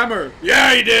brought a hammer.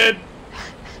 Yeah, he did.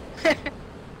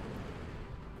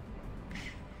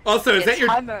 Also, is It's that your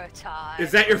hammer time.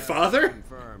 is that your father?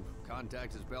 Confirmed.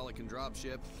 Contact is Pelican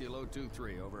dropship, Kilo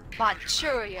 23, over.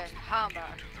 Manchurian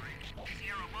hammer.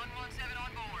 Sierra 117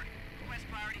 on board. Request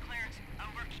priority clearance.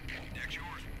 Over. Deck's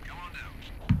yours. Come on down.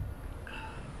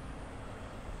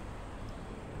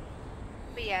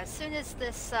 But yeah, as soon as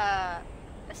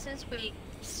we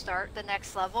start the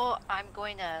next level, I'm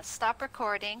going to stop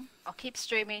recording. I'll keep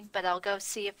streaming, but I'll go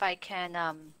see if I can,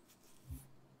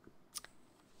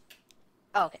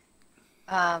 okay.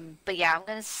 But yeah,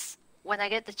 when I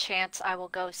get the chance, I will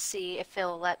go see if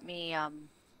it'll let me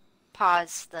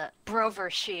pause the Brover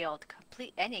Shield.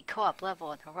 Complete any co-op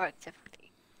level in heroic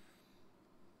difficulty.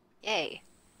 Yay.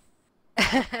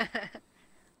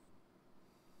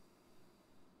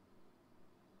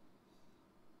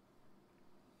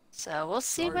 So we'll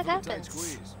see Sorry what for the tight happens.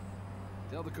 squeeze.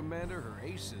 Tell the commander her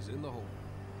ace is in the hole.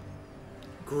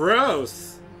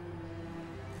 Gross.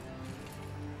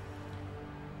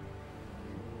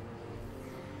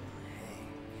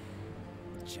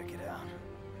 Check it out.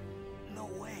 No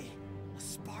way. A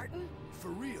Spartan? For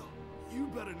real. You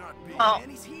better not be. Oh. Man,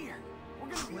 he's here. We're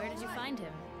gonna be Where did you alright. find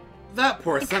him? That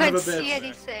poor I son of a couldn't see bitch.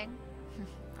 anything.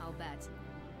 I'll bet.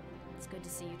 It's good to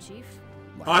see you, Chief.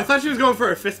 Oh, I thought she was going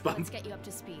for a fist Let's bump. get you up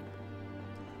to speed.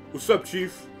 What's up,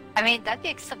 Chief? I mean, that'd be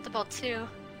acceptable too.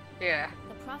 Yeah.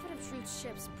 The Prophet of Truth's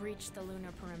ships breached the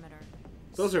lunar perimeter.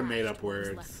 Those are made-up Smashed what was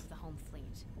words. left of the home fleet.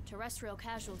 Terrestrial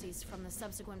casualties from the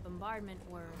subsequent bombardment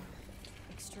were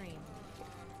extreme.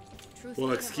 Truth Well,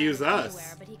 couldn't excuse land us.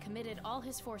 anywhere, but he committed all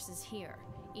his forces here,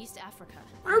 East Africa.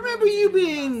 I remember you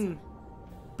being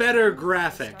better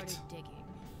graphicked. Started digging.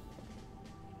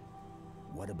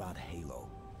 What about Halo?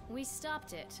 We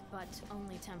stopped it, but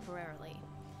only temporarily.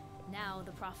 Now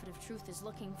the Prophet of Truth is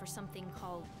looking for something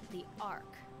called the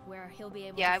Ark, where he'll be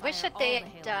able Yeah, to I wish fire that they all the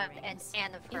had Halo done an rings. If he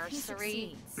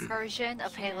anniversary succeeds, version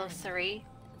of Halo then 3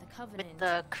 the with Covenant,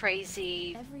 the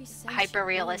crazy, every sentient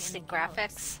hyper-realistic being in the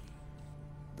graphics.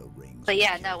 The rings. But will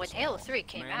yeah, kill no, when us Halo all. 3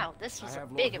 came Ma'am, out, this I was a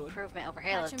have big Lord Hood. improvement over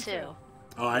Halo Patch him 2. through.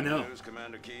 Oh, I know. News,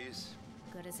 Commander Keys?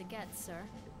 Good as it gets, sir.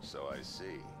 So I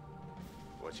see.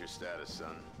 What's your status,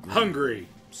 son? Hungry.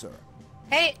 Sir.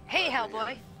 Hey,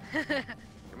 Hellboy.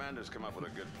 Commander's come up with a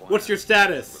good plan. What's your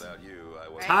status? Without you, I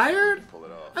wouldn't Tired? pull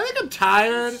it off. I think I'm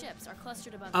tired. These ships are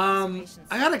clustered above the I observation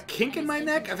got a sites, kink in and my his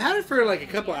neck. I've had it for like a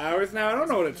couple hours now. I don't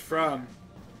know what it's from.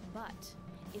 But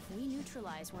if we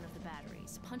neutralize one of the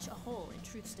batteries, punch a hole in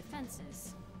Truth's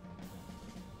defenses,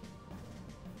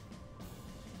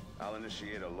 I'll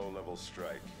initiate a low-level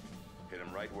strike. Hit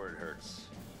him right where it hurts.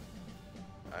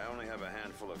 I only have a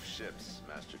handful of ships,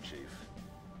 Master Chief.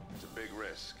 It's a big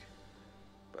risk,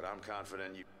 but I'm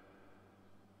confident you...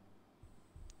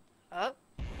 Oh.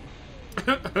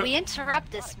 We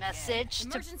interrupt this message to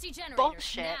emergency generators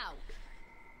bullshit. now.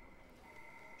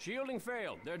 Shielding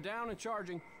failed. They're down and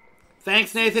charging.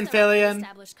 Thanks, Nathan Start Fillion.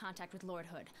 Establish contact with Lord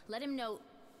Hood. Let him know.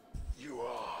 You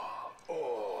are,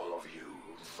 all of you,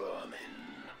 vermin.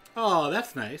 Oh,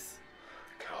 that's nice.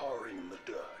 Cowering in the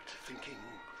dirt, thinking,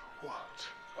 what,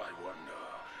 I wonder,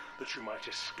 that you might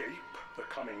escape the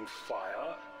coming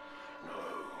fire? No,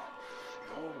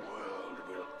 your world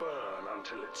will burn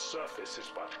until its surface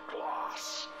is but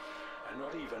glass, and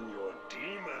not even your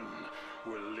demon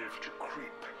will live to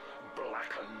creep,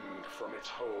 blackened from its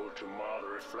hole to mar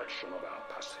the reflection of our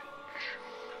passage,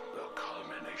 the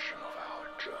culmination of our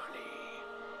journey.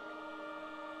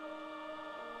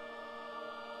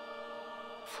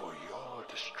 For your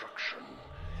destruction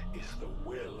is the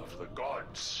will of the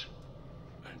gods.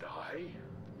 And I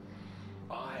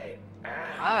am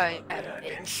I their am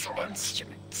its instrument.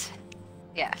 instrument.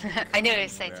 Yeah, I knew he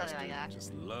was saying something like that.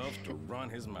 Just loves to run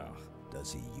his mouth.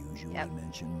 Does he usually Yep.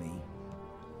 mention me?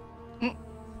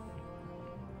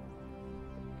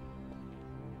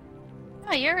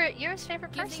 Oh, you're his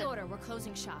favorite Give the person. order. We're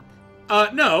closing shop.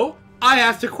 No. I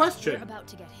asked a We're question. about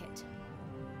to get hit.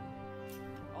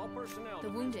 All personnel. The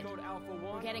wounded. Code Alpha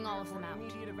 1. We're getting all of them out.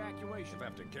 Immediate evacuation. I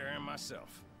have to carry him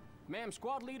myself. Ma'am,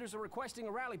 squad leaders are requesting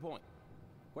a rally point.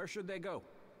 Where should they go?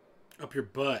 Up your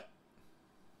butt.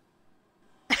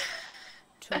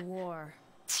 To war.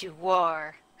 To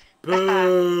war.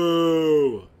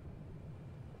 Boo.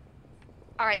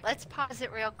 Alright, let's pause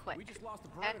it real quick. We just lost the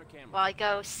perimeter camera. While I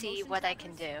go see what I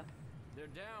can do. They're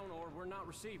down or we're not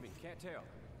receiving. Can't tell.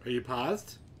 Are you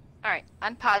paused? Alright,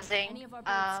 I'm pausing. Any of our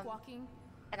birds squawking?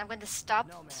 And I'm going to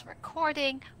stop this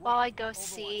recording while I go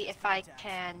see if I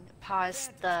can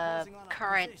pause the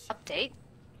current update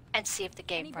and see if the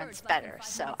game Any runs birds less than better. 5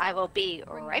 So minutes I out. will be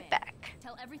Bring right them in. back.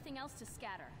 Tell everything else to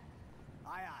scatter.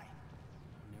 Aye, aye.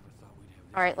 Never thought we'd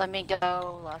have Alright, let me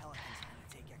go look.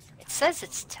 It says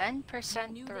it's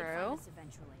 10% Knew they'd find through. us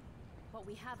eventually. But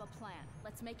we have a plan.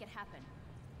 Let's make it happen.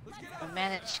 I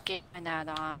managed game and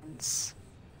add-ons.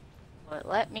 Will it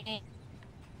let me?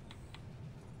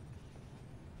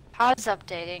 Pause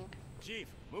updating. Chief,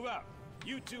 move out.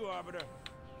 You too, Arbiter.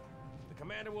 The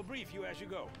commander will brief you as you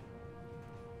go.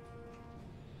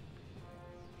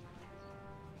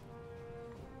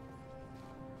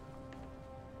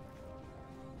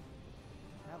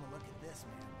 Have a look at this,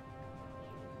 man.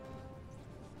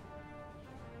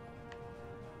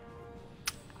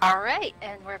 Alright,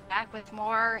 and we're back with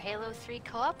more Halo 3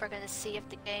 co-op. We're going to see if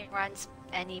the game runs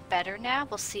any better now.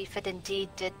 We'll see if it indeed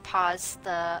did pause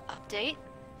the update.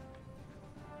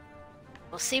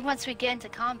 We'll see once we get into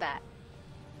combat.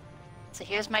 So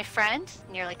here's my friend,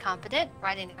 NearlyCompetent,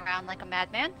 running around like a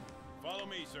madman. Follow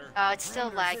me, sir. Oh, it's still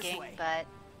lagging, but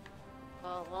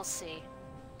we'll see.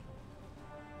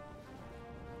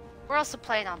 We're also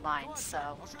playing online, so...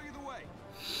 I'll show you the way.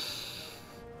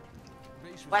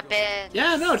 Weapons!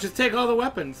 Yeah, no, just take all the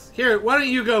weapons. Here, why don't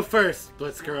you go first,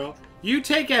 BlitzGirl? You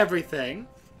take everything,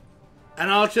 and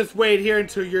I'll just wait here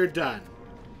until you're done.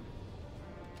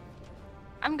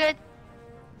 I'm good.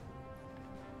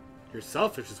 You're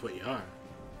selfish is what you are.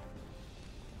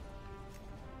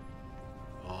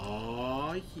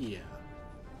 Oh yeah.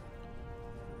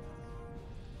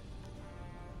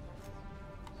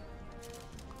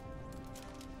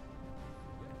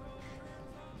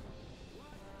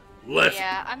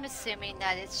 Yeah, I'm assuming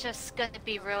that it's just going to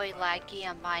be really laggy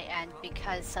on my end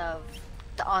because of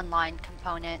the online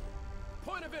component.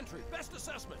 Point of entry. Best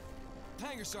assessment.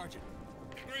 Hangar sergeant.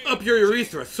 Up your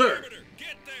urethra, sir.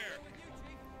 Get there.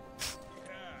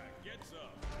 Yeah, get some.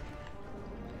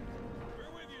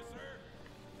 We're with you, sir.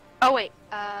 Oh wait,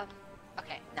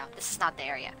 okay, no, this is not the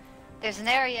area. There's an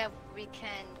area we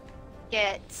can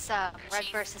get some red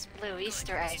versus blue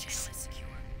Easter eggs.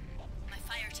 My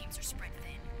fire teams are spread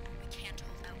thin. We can't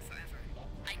hold out forever.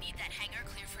 I need that hangar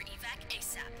clear for evac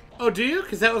ASAP. Oh, do you?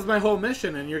 Because that was my whole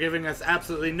mission, and you're giving us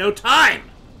absolutely no time!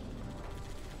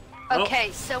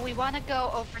 Okay, so we want to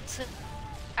go over to...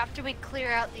 After we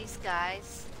clear out these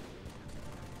guys...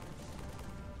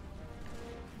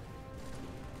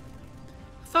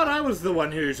 I thought I was the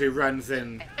one who usually runs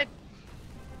in.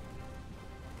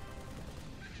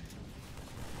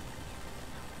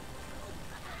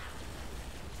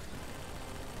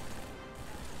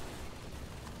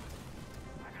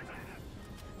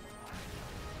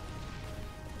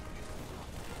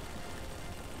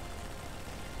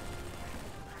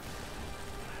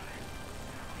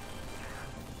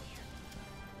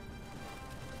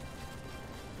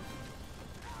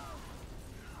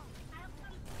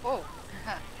 Oh.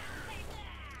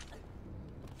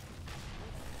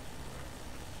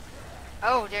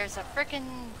 Oh, there's a frickin'...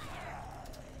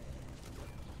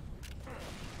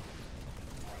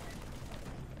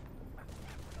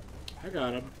 I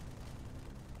got him.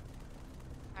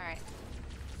 Alright.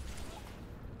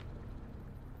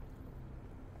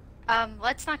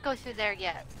 Let's not go through there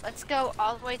yet. Let's go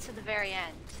all the way to the very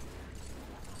end.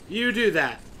 You do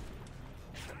that.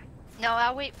 No,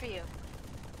 I'll wait for you.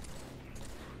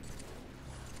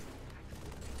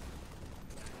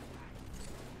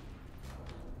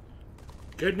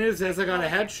 Good news is I got a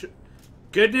headshot.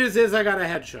 Good news is I got a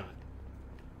headshot.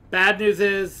 Bad news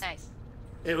is Nice.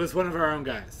 it was one of our own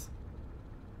guys.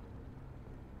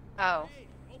 Oh. Hey,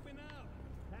 open up.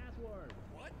 Password.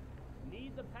 What?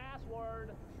 Need the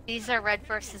password. These are red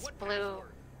versus blue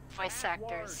voice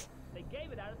actors. They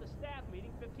gave it out at the staff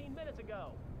meeting 15 minutes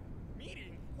ago.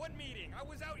 Meeting? What meeting? I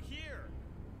was out here.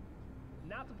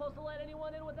 Not supposed to let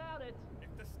anyone in without it.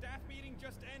 If the staff meeting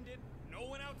just ended, no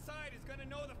one outside is gonna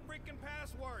know the freaking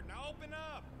password. Now open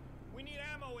up. We need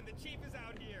ammo and the chief is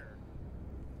out here.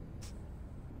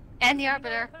 And the You know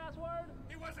Arbiter. the password?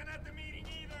 He wasn't at the meeting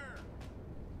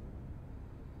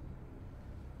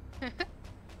either.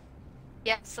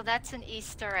 Yeah, so that's an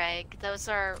Easter egg. Those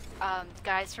are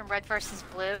guys from Red versus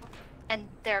Blue, and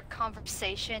their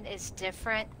conversation is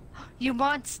different. You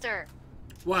monster!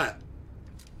 What?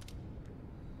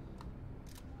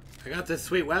 I got this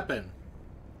sweet weapon.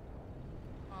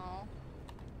 Oh.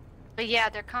 But yeah,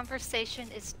 their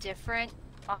conversation is different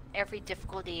on every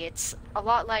difficulty. It's a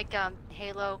lot like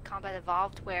Halo Combat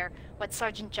Evolved, where what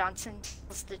Sergeant Johnson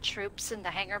tells the troops in the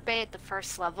hangar bay at the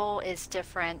first level is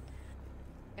different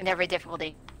in every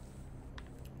difficulty.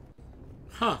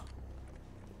 Huh.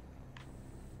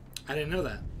 I didn't know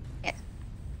that. Yeah.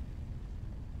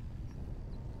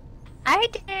 I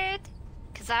did!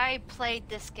 Because I played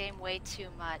this game way too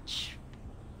much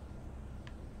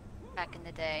back in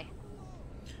the day.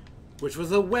 Which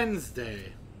was a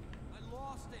Wednesday. I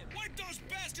lost him. Wipe those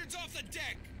bastards off the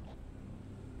deck!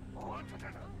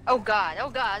 Oh god, oh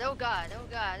god, oh god, oh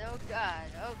god, oh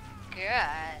god, oh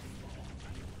god.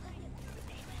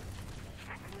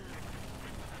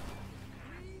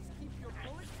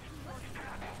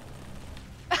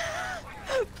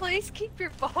 Please keep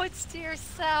your bullets to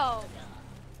yourself.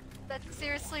 That's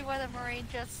seriously what a Marine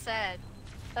just said.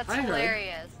 That's I heard.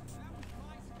 hilarious.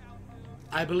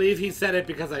 I believe he said it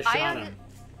because I shot him.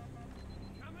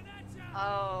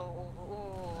 Oh,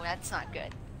 ooh, that's not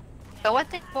good. But one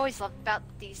thing I've always loved about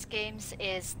these games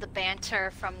is the banter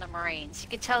from the Marines. You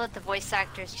can tell that the voice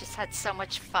actors just had so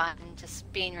much fun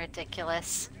just being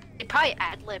ridiculous. They probably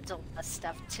ad-libbed a lot of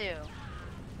stuff too.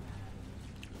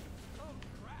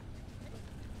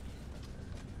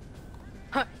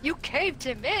 Huh, you caved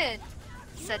him in!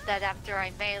 Said that after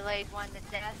I meleeed one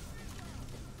to death.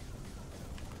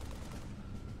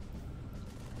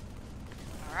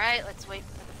 Alright, let's wait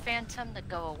for the Phantom to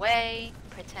go away.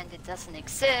 Pretend it doesn't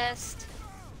exist.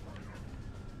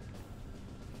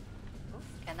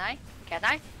 Can I? Can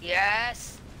I?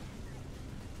 Yes!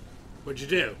 What'd you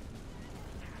do?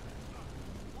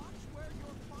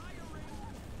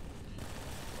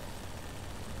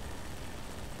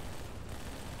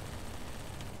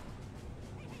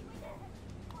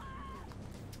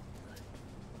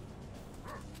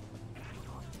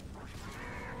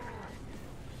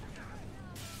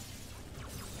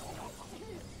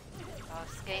 Oh,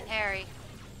 it's getting hairy.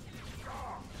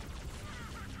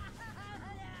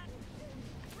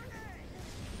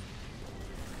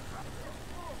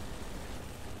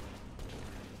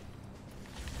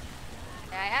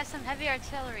 Yeah, I have some heavy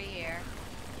artillery here.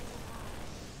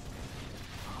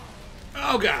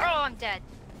 Oh god! Oh, I'm dead.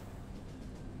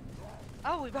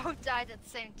 Oh, we both died at the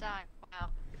same time. Wow.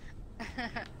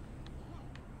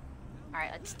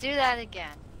 Alright, let's do that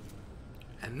again.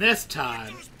 And this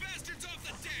time,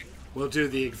 we'll do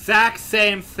the exact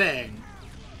same thing,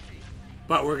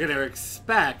 but we're gonna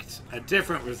expect a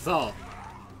different result.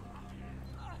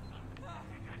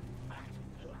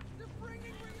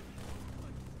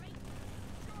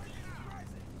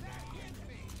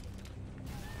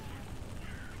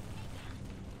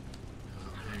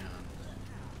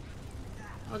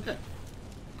 Okay.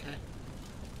 Okay.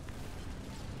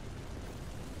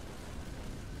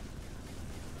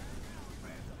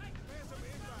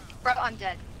 Bro, I'm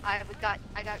dead. I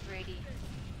got greedy.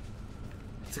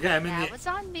 It's okay. That was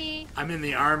on me. I'm in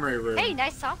the armory room. Hey,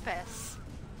 nice office.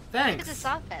 Thanks. Look at this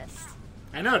office.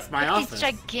 I know, it's my Look at office. these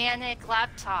gigantic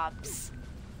laptops.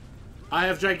 I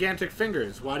have gigantic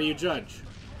fingers. Why do you judge?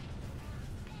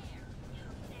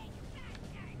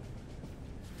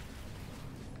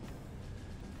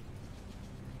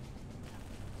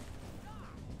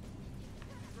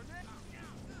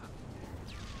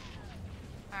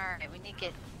 Alright, we need to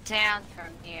get down from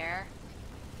here.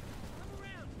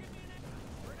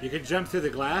 You can jump through the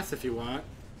glass if you want.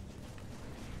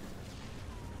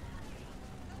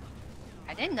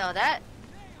 I didn't know that.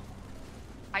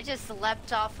 I just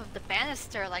leapt off of the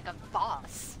banister like a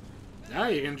boss. No,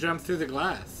 you can jump through the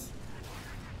glass.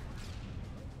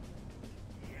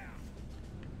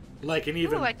 Like an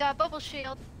even Ooh, I got a bubble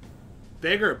shield.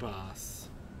 bigger boss.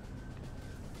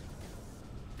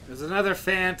 There's another I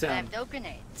Phantom. have no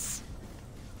grenades.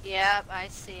 Yep, I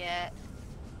see it.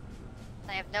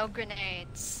 I have no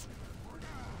grenades.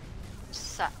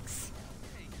 Sucks.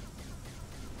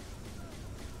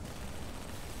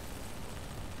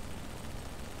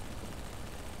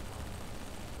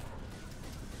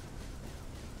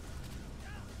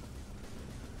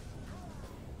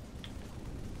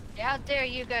 How dare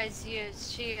you guys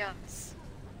use shields?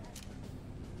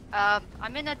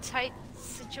 I'm in a tight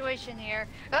situation here.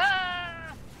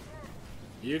 Ah!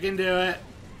 You can do it.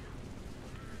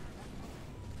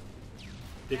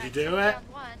 Did you do it?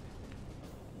 One.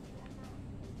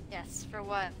 Yes, for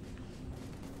what?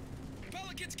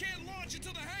 Pelicans can't launch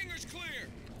until the hangar's clear.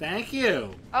 Thank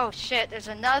you. Oh shit, there's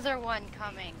another one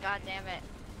coming. God damn it.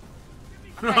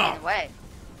 I'm running away.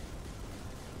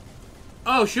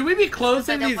 Oh, should we be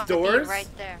closing I don't these want to be doors?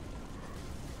 right there.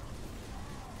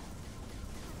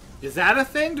 Is that a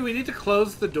thing? Do we need to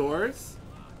close the doors?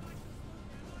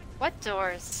 What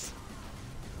doors?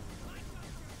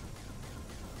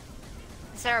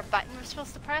 Is there a button we're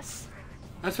supposed to press?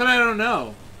 That's what I don't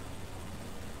know.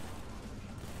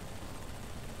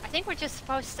 I think we're just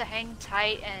supposed to hang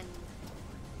tight and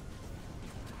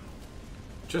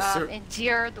Just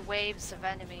endure the waves of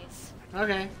enemies.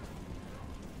 Okay.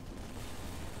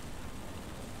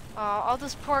 Oh, all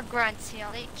those poor grunts, you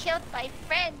know, they killed my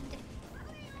friend.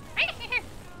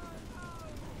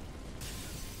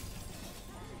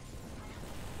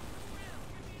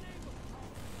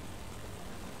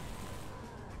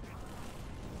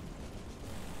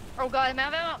 Oh god, I'm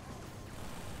out of ammo.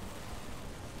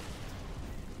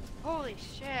 Holy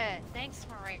shit. Thanks,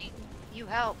 Marine. You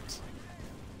helped.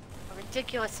 A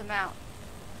ridiculous amount.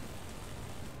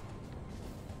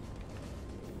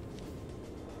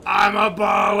 I'm a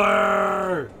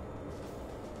baller!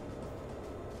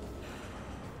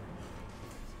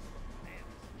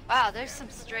 Wow, there's some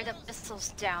straight up missiles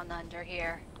down under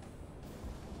here.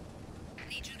 I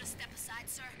need you to step aside,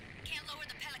 sir. Can't lower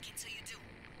the Pelican till you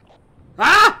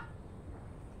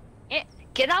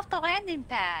the landing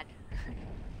pad.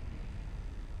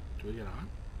 Do we get on?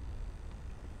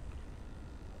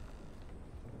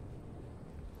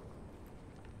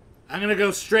 I'm gonna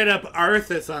go straight up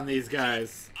Arthas on these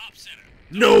guys.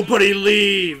 Nobody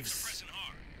leaves!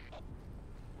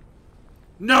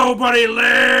 Nobody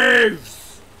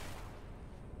leaves!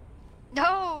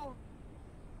 No!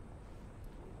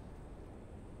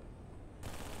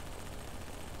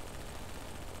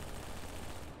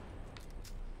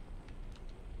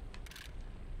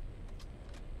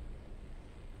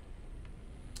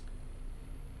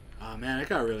 Oh man, it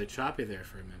got really choppy there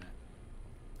for a minute.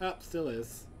 Oh, still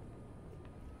is.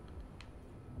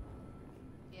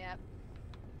 Yep.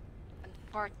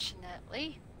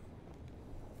 Unfortunately.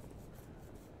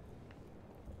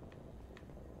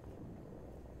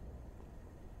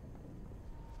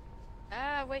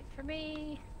 Ah, wait for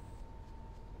me.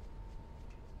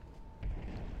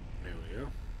 There we go.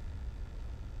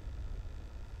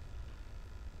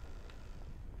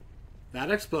 That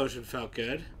explosion felt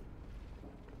good.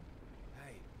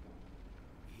 Hey,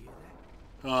 you hear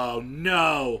that? Oh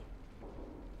no!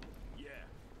 Yeah,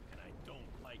 and I don't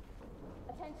like it.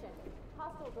 Attention.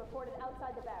 Hostiles reported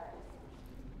outside the barracks.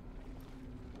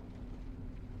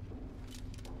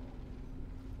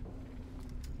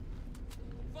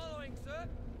 Following, sir.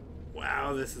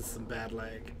 Wow, this is some bad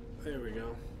lag. There we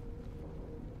go.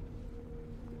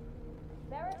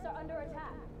 Barracks are under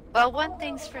attack. Well, one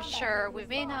thing's for sure, we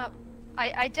may not...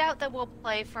 I doubt that we'll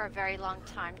play for a very long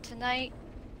time tonight.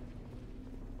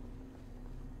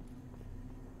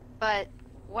 But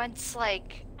once,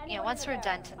 like, you know, once we're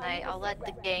done tonight, I'll let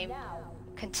the game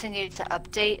continue to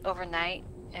update overnight,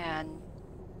 and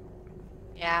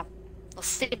yeah, we'll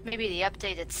see if maybe the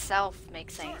update itself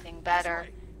makes anything better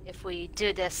if we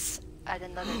do this at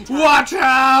another time. Watch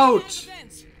out!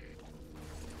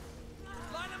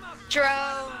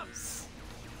 Drones!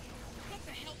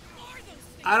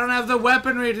 I don't have the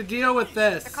weaponry to deal with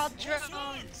this. They're called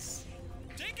drones.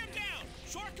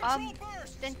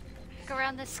 Then go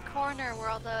around this corner where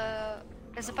all the...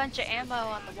 There's a bunch of ammo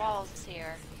on the walls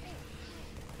here.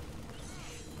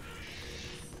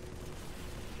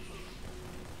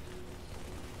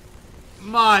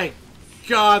 My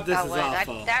God, this Oh, is wait,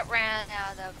 awful. that ran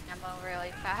out of ammo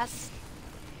really fast.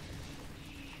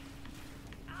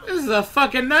 This is a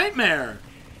fucking nightmare.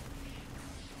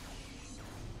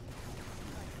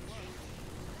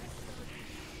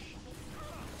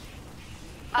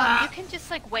 You can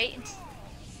just like wait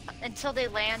until they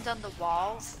land on the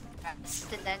walls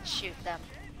and then shoot them.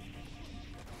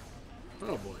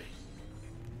 Oh boy.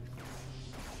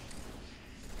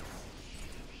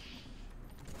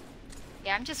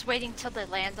 Yeah, I'm just waiting till they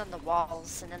land on the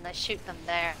walls and then I shoot them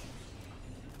there.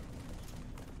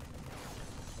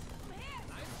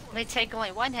 They take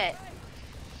only one hit.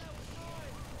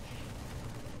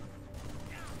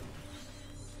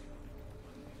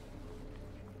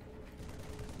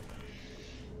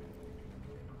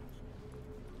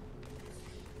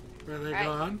 Where are they Right.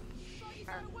 gone?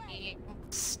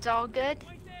 Still good?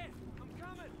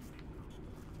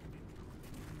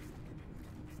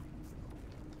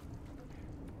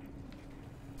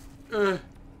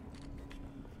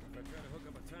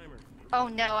 Oh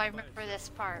no, I remember this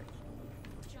part.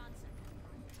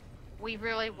 We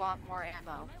really want more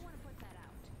ammo.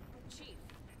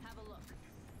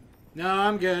 No,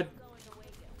 I'm good.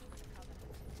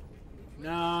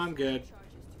 No, I'm good.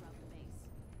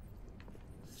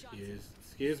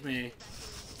 Excuse me.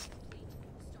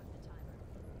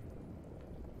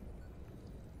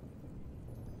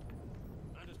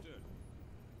 Understood.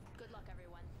 Good luck,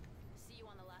 everyone. See you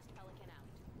on the last Pelican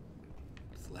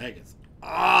out. This lag is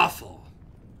awful.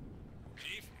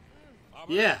 Chief?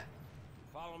 Yeah.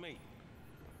 Follow me.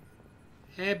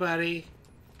 Hey, buddy.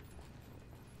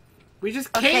 We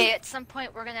just Okay, can't. at some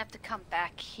point we're gonna have to come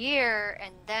back here,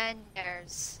 and then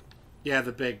there's... Yeah,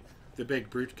 the big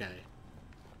brute guy.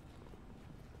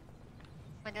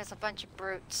 when there's a bunch of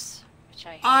brutes, which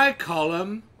I hate. I call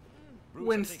him Brutes are taking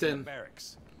Winston. the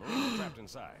barracks. Marines trapped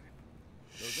inside.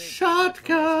 Those agents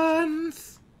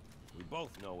Shotguns. We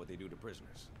both know what they do to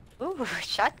prisoners. Ooh,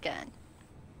 shotgun.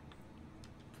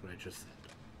 That's what I just said.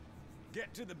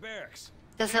 Get to the barracks.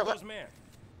 Does Get it look... those men.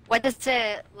 What does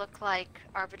it look like,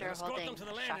 Arbiter Escort holding them to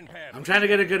the a landing shotgun? pad. I'm trying to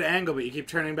get a good angle, but you keep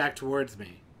turning back towards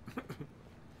me.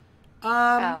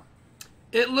 Oh.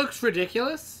 It looks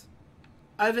ridiculous,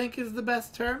 I think is the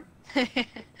best term.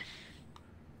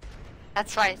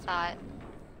 That's what I thought.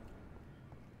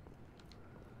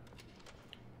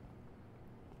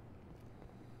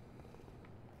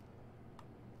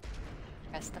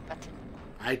 Press the button.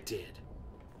 I did.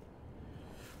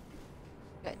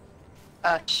 Good.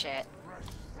 Oh shit.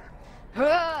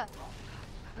 Ah!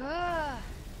 Ah!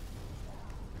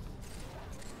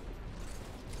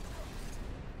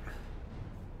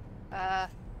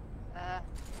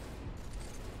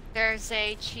 There's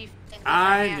a chief.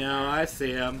 I know, I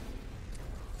see him.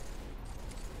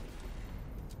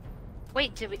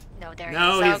 Wait, did we? No, there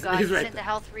No, he is. he's- Oh god, he's he's right in the there.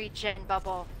 health regen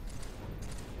bubble.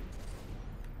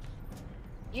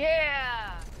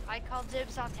 Yeah! I call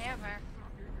dibs on hammer.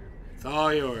 It's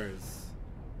all yours.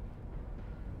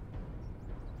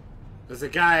 There's a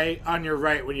guy on your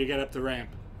right when you get up the ramp.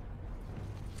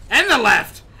 And the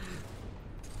left!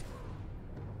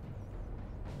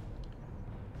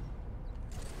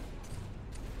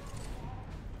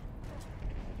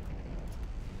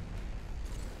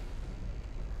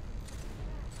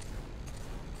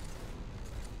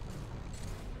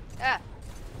 Ah!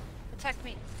 Protect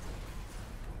me.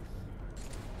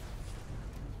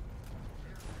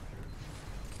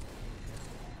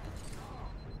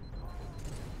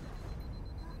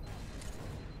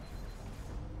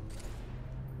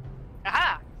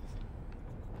 Aha!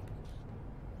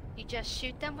 You just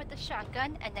shoot them with the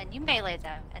shotgun, and then you melee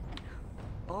them, and then...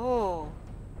 Oh.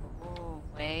 Oh,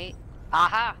 wait.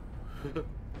 Aha!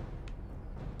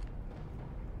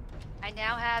 I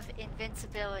now have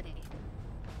invincibility.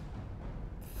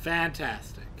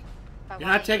 Fantastic. If I You're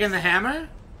wanna not taking use the it. hammer?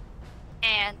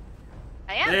 And...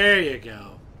 I am. There you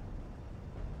go.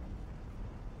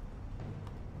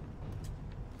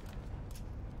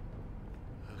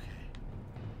 Okay.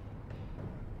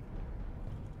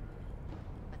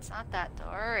 It's not that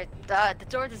door. The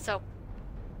door is open.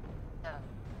 No.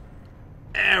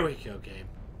 There we go, game.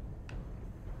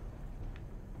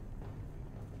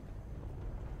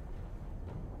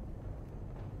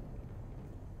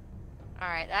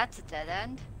 Alright, that's a dead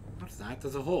end. No, it's not.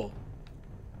 There's a hole.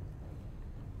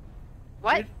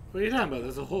 What? What are you talking about?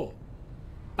 There's a hole.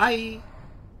 Bye.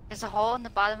 There's a hole in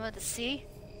the bottom of the sea?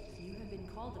 You have been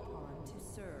called upon to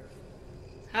serve.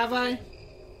 Have I?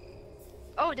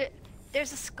 Oh,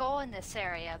 there's a skull in this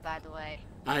area, by the way.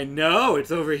 I know.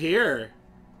 It's over here.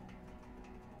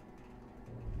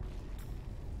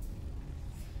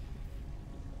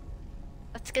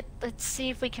 Let's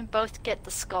see if we can both get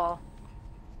the skull.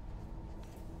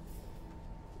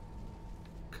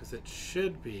 Because it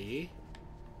should be...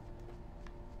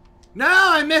 No,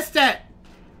 I missed it!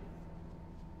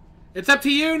 It's up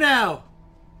to you now!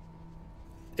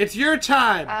 It's your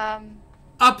time!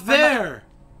 Up there!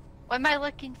 What am I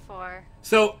looking for?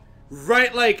 So,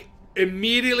 right, like,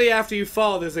 immediately after you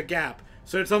fall, there's a gap.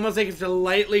 So it's almost like you have to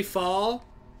lightly fall,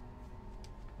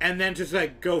 and then just,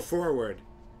 like, go forward.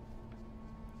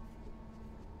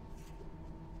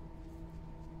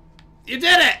 You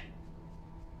did it!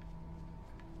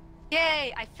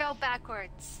 Yay! I fell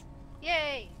backwards.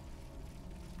 Yay!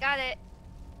 Got it.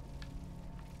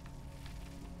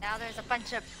 Now there's a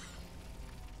bunch of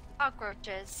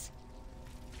cockroaches.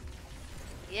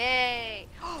 Yay!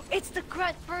 Oh, it's the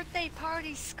Grunt birthday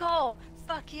party skull!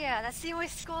 Fuck yeah, that's the only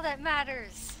skull that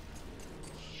matters.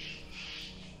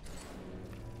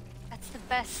 That's the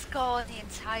best skull in the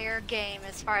entire game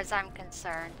as far as I'm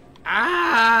concerned.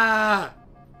 Ah!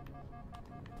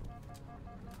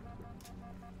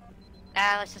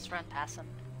 Let's just run past him.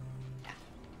 Yeah.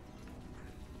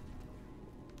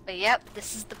 But yep,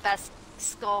 this is the best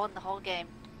skull in the whole game.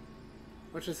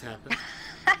 What just happened?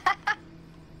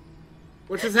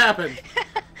 What just happened?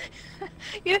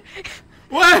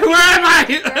 What? Where am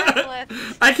I?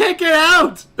 I can't get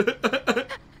out!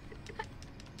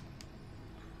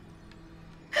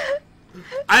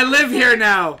 I live here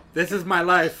now. This is my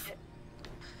life.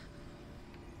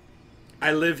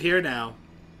 I live here now.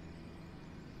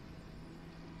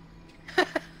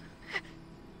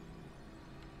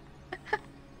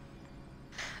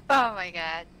 Oh my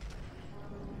god.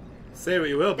 Say what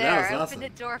you will, but There, that was open awesome. the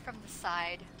door from the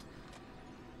side.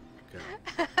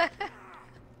 Okay.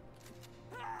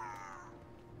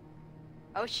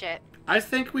 Oh shit. I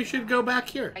think we should go back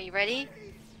here. Are you ready?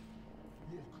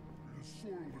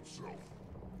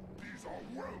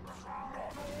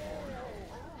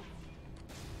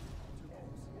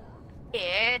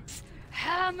 It's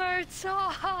hammer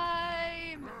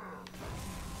time!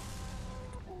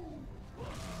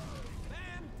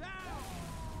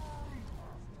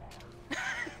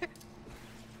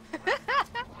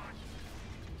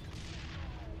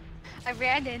 I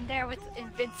ran in there with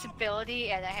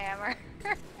invincibility and a hammer.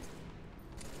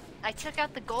 I took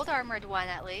out the gold armored one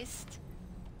at least.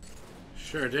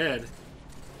 Sure did.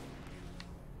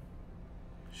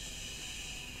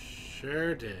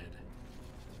 Sure did.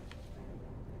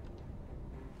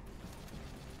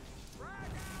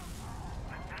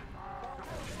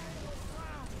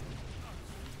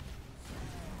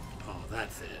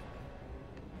 that's it.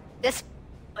 This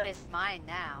is mine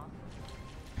now.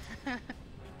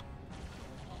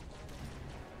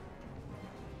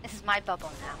 This is my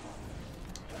bubble now.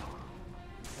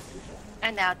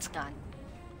 And now it's gone.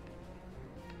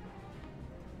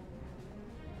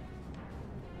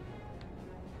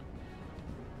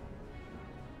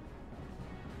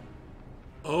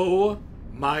 Oh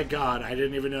my god, I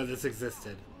didn't even know this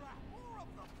existed.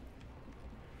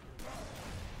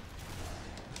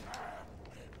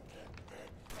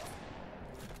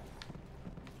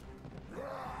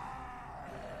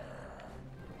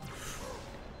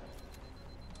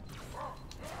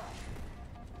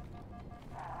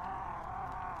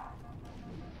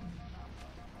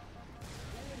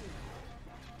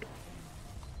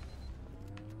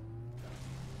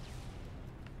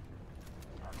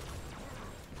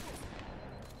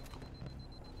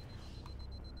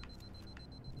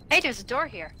 Hey, there's a door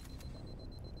here.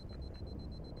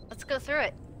 Let's go through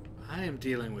it. I am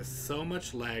dealing with so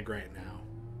much lag right now.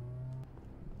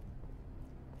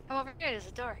 Come over here, there's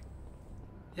a door.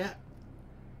 Yeah.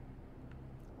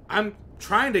 I'm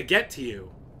trying to get to you.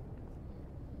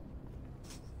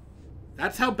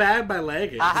 That's how bad my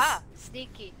leg is. Aha!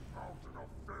 Sneaky.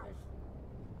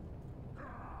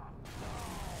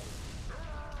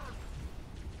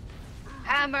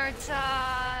 Hammer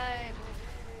time!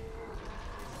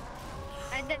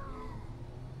 And then...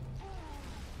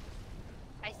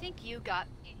 I think you got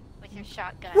me with your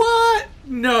shotgun. What?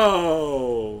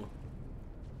 No!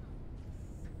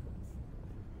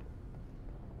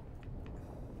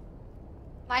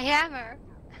 My hammer!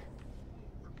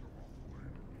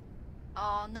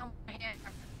 Oh, no, my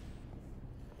hammer.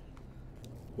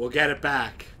 We'll get it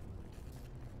back.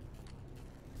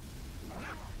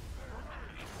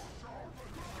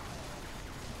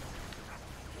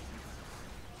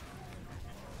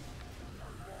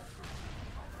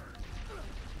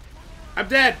 I'm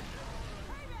dead!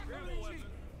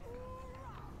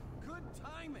 Good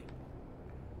timing.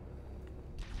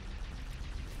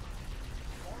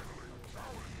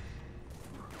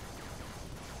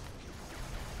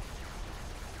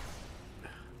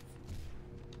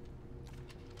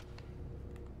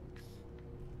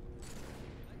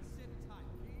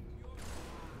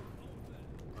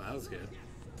 Well, that was good.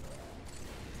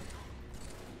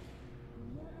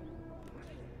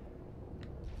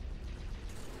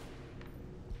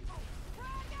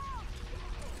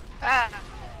 Ah!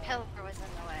 Pillar was in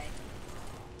the way.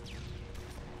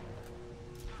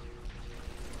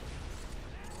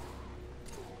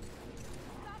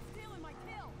 Stop stealing my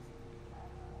kills!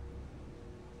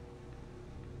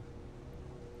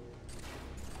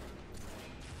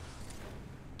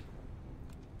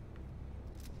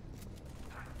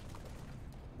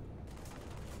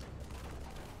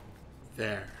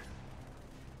 There.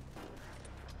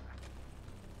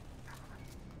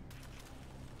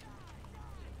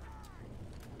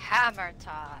 Hammer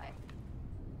time.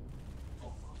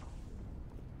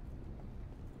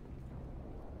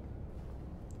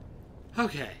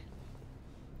 Okay.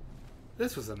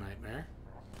 This was a nightmare.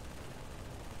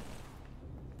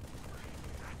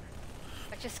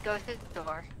 Or just go through the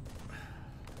door.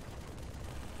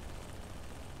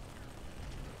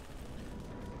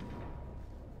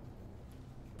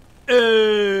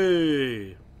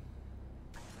 Hey!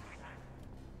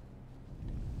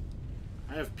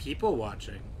 I have people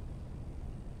watching.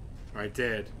 Or I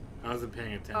did. I wasn't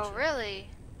paying attention. Oh, really?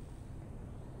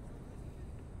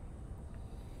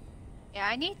 Yeah,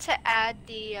 I need to add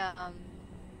the,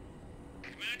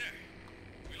 Commander,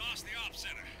 we lost the op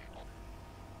center.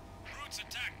 Brutes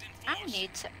attacked in I force.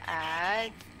 need to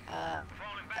add,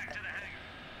 Falling back to the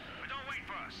hangar. But don't wait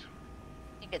for us.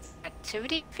 I think it's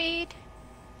activity feed?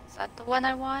 Is that the one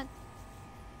I want?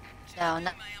 No,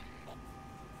 no.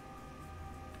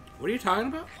 What are you talking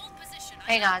about?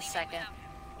 Hang on a second.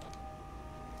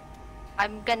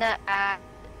 I'm gonna add,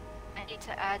 I need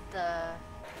to add the,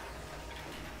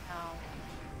 no.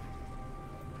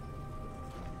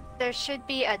 There should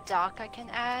be a dock I can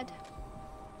add.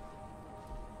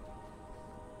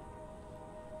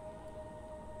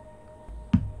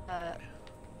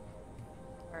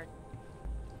 Or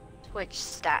Twitch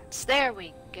stats. There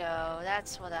we go.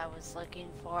 That's what I was looking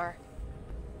for.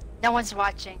 No one's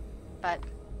watching, but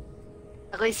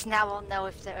at least now we'll know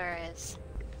if there is.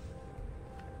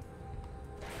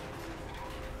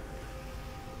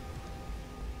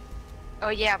 Oh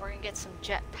yeah, we're gonna get some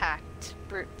jetpacked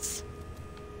brutes.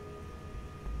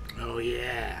 Oh,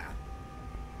 yeah.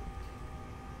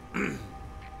 Ma'am,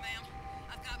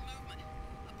 I've got movement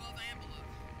above Amberloop.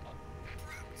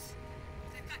 Brutes.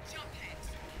 They've got jump pads.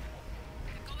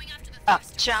 They're going after the Oh,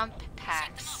 thrusters. jump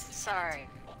packs. Sorry.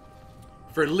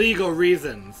 For legal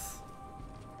reasons.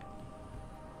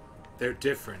 They're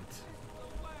different.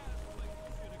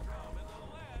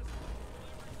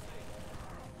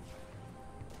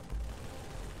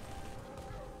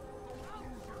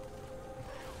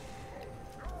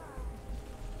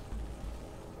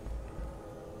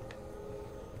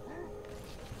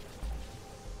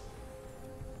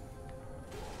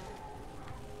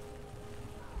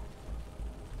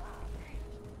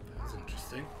 That's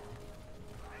interesting.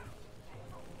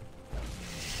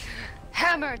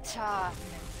 Hammer time.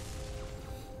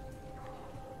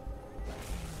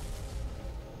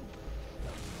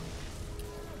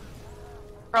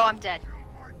 Bro, I'm dead.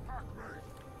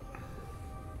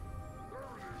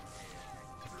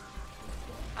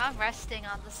 I'm resting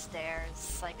on the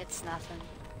stairs like it's nothing.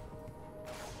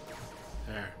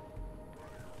 There.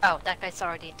 Oh, that guy's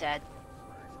already dead.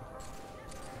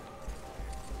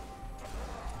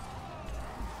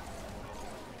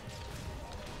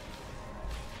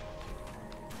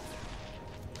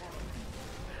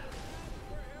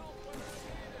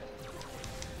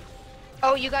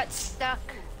 Oh, you got stuck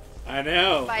I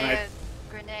know. by a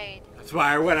grenade. That's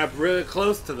why I went up really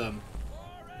close to them.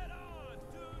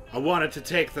 I wanted to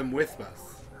take them with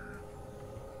us.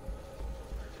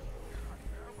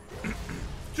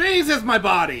 Jesus, my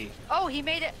body! Oh, he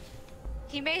made it.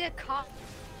 He made a con.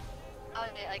 Oh,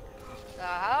 like the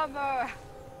hammer.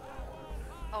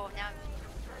 Oh, now.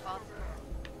 Well,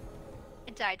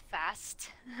 it died fast.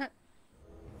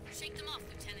 Shake them off,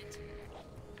 Lieutenant.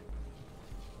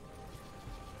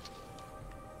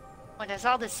 When there's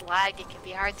all this lag, it can be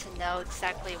hard to know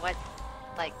exactly what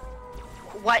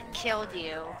killed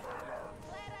you.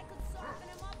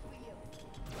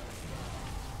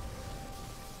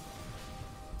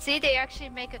 See, they actually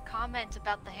make a comment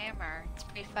about the hammer. It's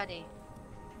pretty funny.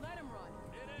 Let him run.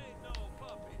 It ain't no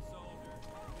puppy,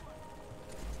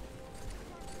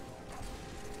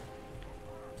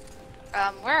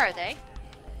 soldier. Where are they?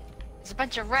 There's a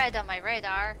bunch of red on my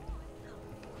radar.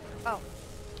 Oh.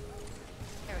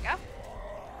 There we go.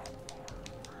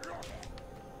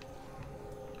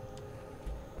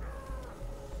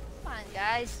 Come on,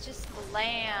 guys, just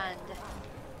land.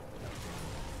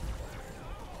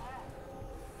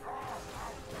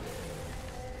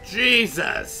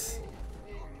 Jesus!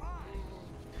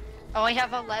 Oh, we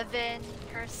have 11%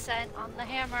 on the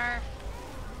hammer.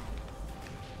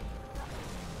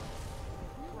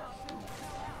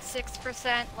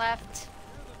 6% left.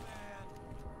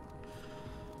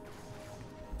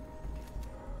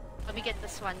 Let me get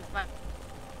this one. Come on.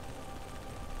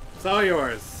 It's all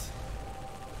yours.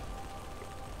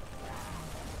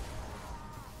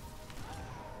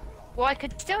 Well, I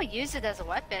could still use it as a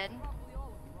weapon.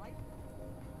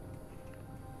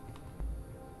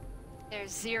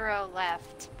 There's 0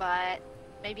 left, but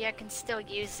maybe I can still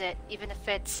use it, even if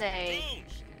it's a...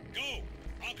 Drones! Go!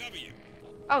 I'll cover you.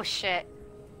 Oh shit.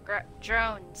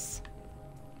 Drones.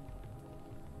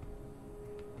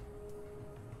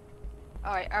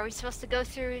 Alright, are we supposed to go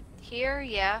through here?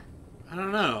 Yeah. I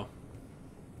don't know.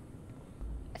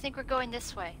 I think we're going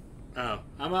this way. Oh,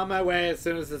 I'm on my way as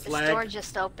soon as this This lag door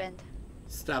just opened.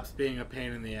 stops being a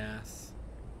pain in the ass.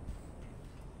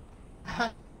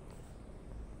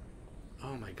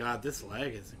 Oh my god, this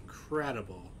lag is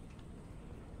incredible.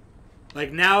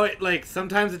 Like now it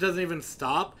sometimes it doesn't even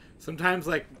stop. Sometimes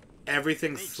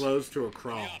everything slows to a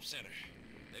crawl. The op center.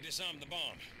 They disarmed the bomb.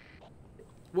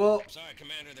 Well, Sorry,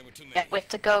 Commander, there were too many. Yeah, we have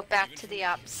to go back to the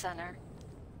ops center.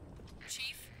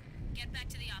 Chief, get back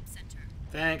to the op center.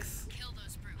 thanks. Kill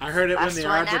those brutes. I heard it when Last the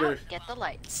one arbiter. out, get the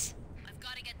lights. I've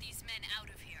got to get these men out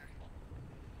of here.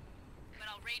 But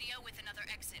I'll radio with another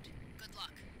exit. Good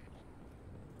luck.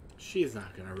 She's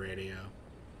not gonna radio.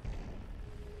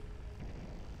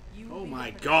 Oh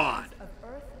my god.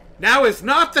 Now is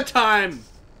not the time!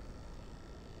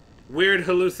 Weird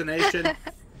hallucination.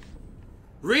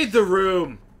 Read the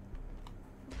room.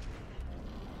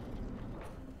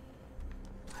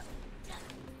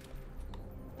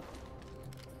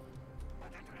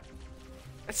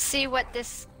 Let's see what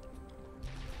this...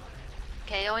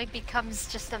 Okay, it only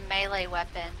becomes just a melee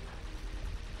weapon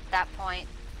at that point.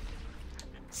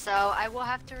 So I will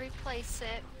have to replace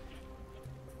it.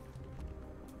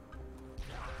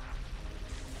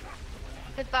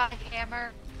 Goodbye,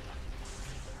 hammer.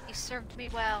 You served me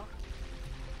well.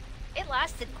 It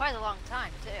lasted quite a long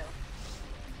time, too.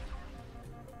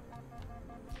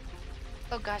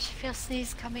 Oh gosh, I feel a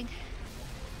sneeze coming.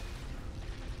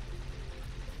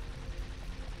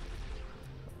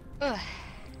 Ugh.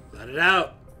 Let it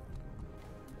out.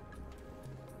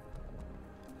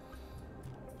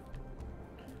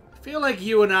 I feel like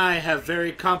you and I have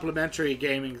very complementary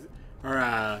gaming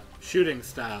Or, shooting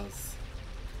styles.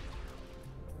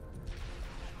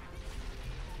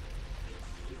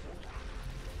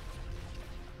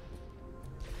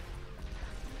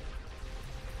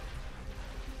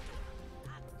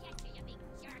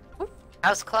 That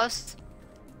was close.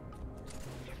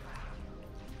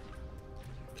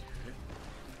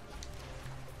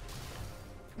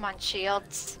 Come on,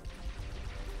 shields.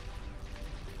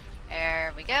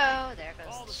 There we go. There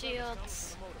goes the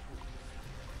shields.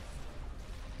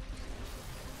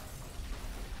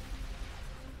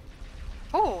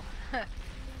 Oh,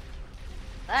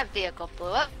 that vehicle blew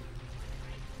up.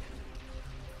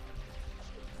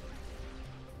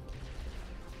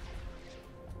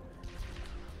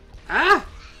 Ah!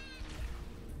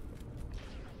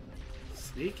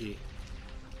 Sneaky.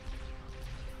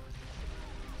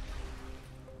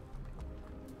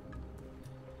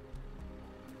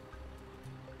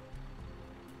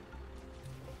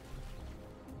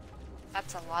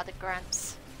 That's a lot of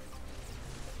grunts.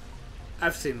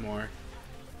 I've seen more.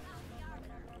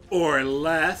 Or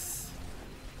less.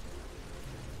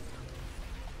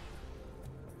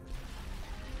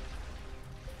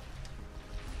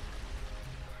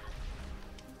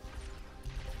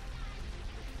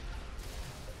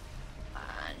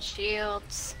 On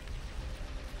shields.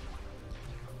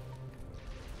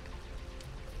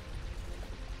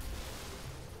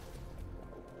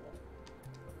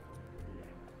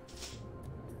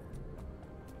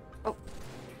 Oh.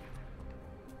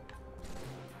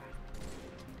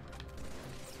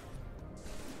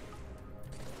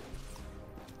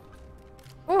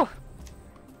 Ooh.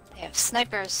 They have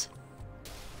snipers.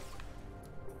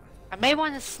 I may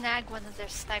want to snag one of their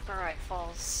sniper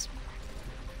rifles.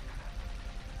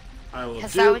 I will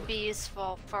Because do. that would be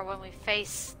useful for when we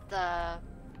face the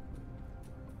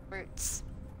roots.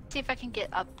 See if I can get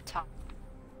up top.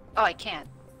 Oh, I can't.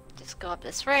 Just go up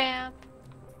this ramp.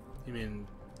 You mean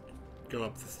go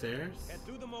up the stairs? And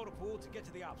through the motor pool to get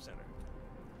to the op center.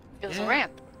 It was a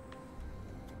ramp.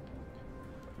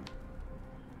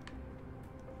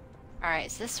 Alright,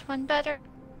 is this one better?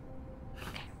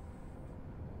 Okay.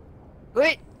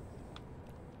 Wait!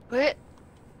 Wait!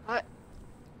 What?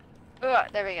 Oh,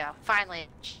 there we go. Finally.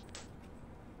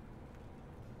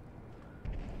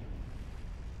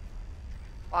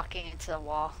 Walking into the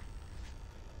wall.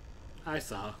 I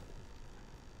saw.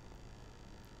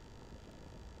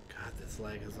 God, this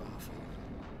lag is awful.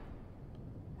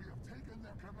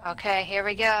 Okay, here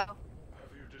we go.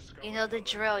 You know the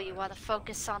drill. You want to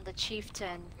focus on the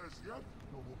chieftain.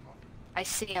 I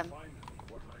see him.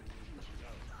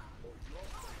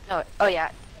 Oh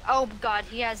yeah. Oh god,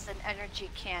 he has an energy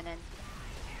cannon.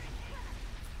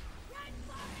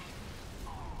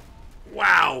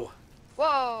 Wow!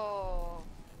 Whoa!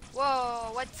 Whoa!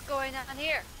 What's going on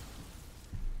here?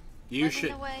 You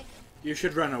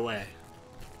should run away.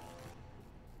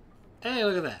 Hey,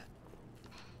 look at that.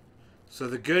 So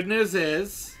the good news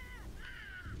is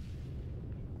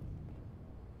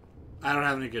I don't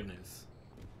have any good news.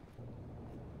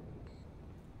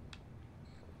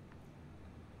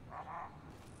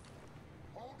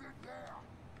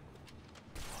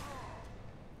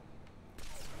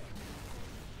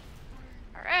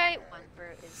 Alright, one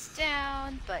brute is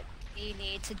down, but we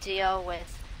need to deal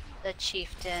with the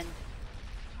chieftain.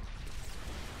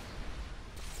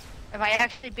 Am I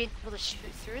actually being able to shoot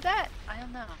through that? I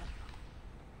don't know.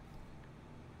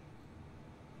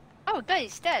 Oh, good,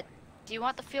 he's dead. Do you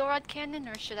want the fuel rod cannon,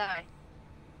 or should I?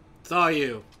 It's all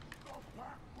you.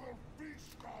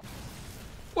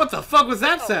 What the fuck was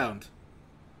that sound?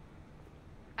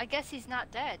 I guess he's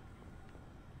not dead.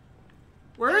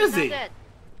 Where is he? Not dead.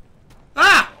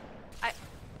 Ah!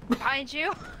 Behind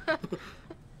you?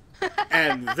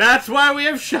 And that's why we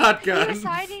have shotguns. He was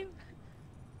hiding.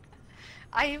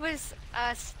 I was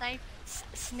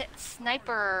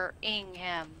snipering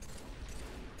him.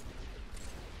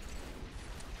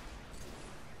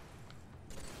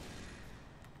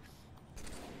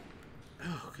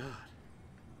 Oh god.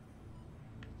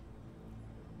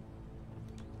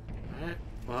 Alright,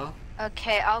 well.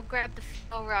 Okay, I'll grab the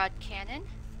fuel rod cannon.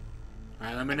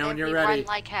 Alright, let me know when Then you're we ready. Run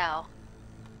like hell.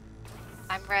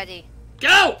 I'm ready.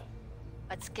 Go!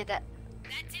 Let's get that.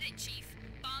 That did it, Chief.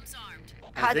 Bomb's armed.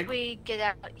 How do we get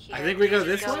out here? I think we go Do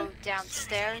this way? Go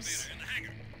downstairs.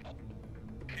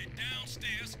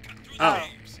 Oh.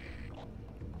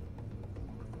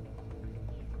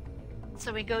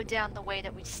 So we go down the way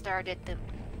that we started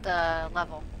the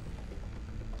level.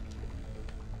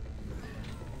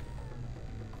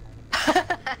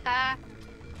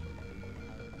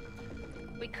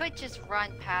 We could just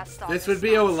run past all This this would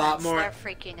be a lot nonsense. more- They're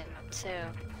freaking out too.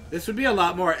 This would be a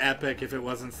lot more epic if it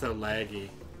wasn't so laggy.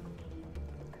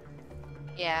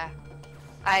 Yeah,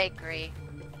 I agree.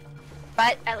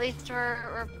 But at least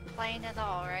we're playing it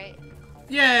all, right?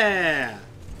 Yeah!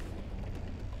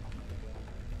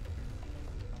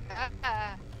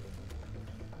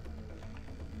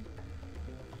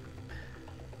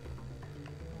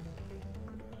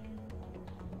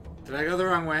 Did I go the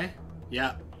wrong way?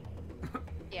 Yeah.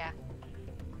 Yeah.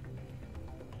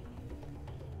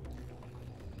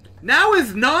 Now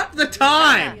is not the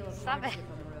time! Stop it.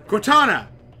 Cortana,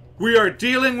 we are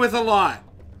dealing with a lot.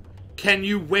 Can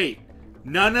you wait?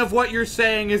 None of what you're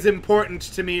saying is important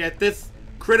to me at this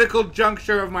critical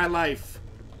juncture of my life.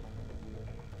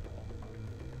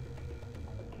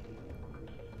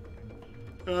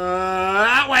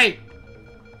 That way!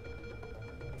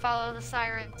 Follow the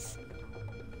sirens.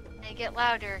 They get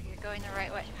louder. You're going the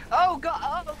right way. Oh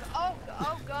god!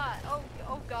 Oh god!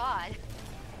 Oh god!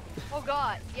 Oh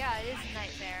god! Yeah, it is a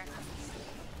nightmare.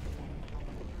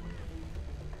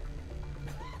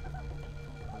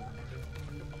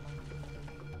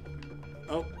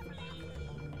 Oh.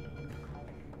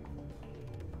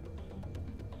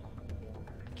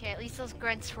 Okay, at least those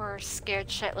grunts were scared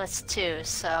shitless too,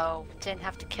 so didn't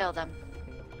have to kill them.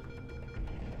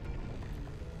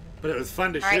 But it was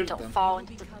fun to All right, shoot don't them. fall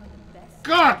into the...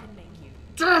 God!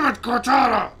 Damn it,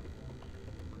 Cortana!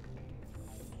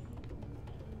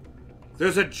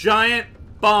 There's a giant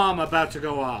bomb about to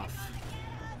go off.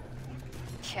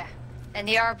 Yeah, and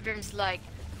the Arbiter's like,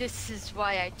 this is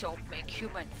why I don't make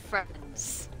human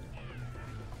friends.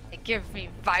 They give me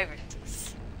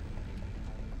viruses.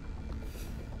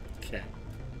 Okay.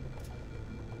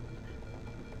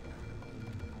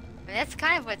 And that's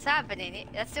kind of what's happening.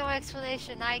 That's the only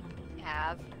explanation I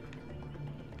have.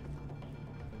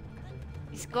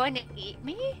 He's going to eat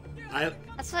me?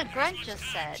 That's what Grunt just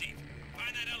said.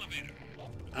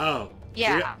 Oh.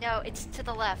 Yeah, no, it's to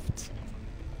the left.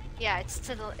 Yeah, it's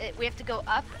to the... we have to go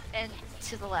up and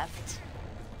to the left.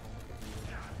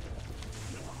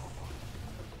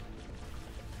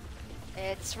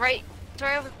 It's right... It's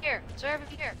right over here. It's right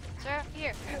over here. It's right over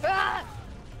here. Ah!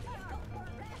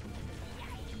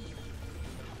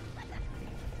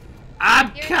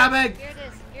 I'm coming! Here it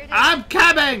is. Here it is. I'm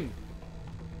coming!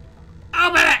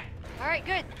 Open it! Alright,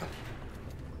 good.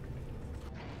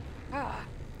 Ah.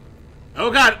 Oh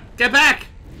god, get back!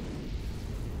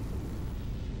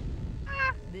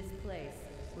 This place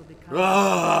will become...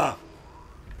 Ugh.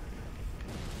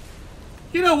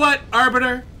 You know what,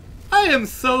 Arbiter? I am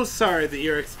so sorry that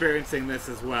you're experiencing this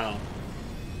as well.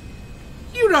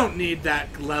 You don't need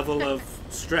that level of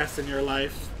stress in your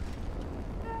life.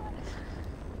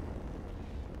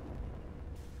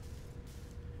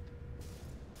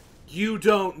 You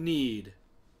don't need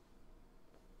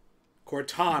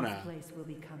Cortana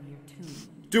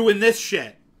doing this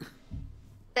shit.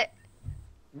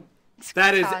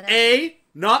 That is A,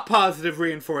 not positive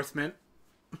reinforcement.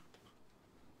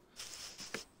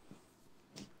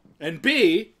 And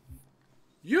B,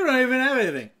 you don't even have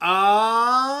anything.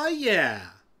 Ah, yeah.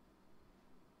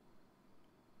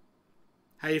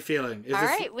 How you feeling?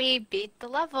 Alright, we beat the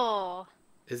level.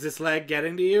 Is this leg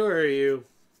getting to you, or are you...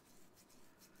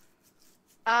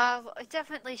 Well, I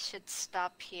definitely should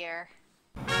stop here.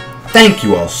 Thank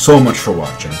you all so much for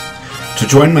watching. To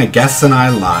join my guests and I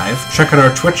live, check out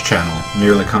our Twitch channel,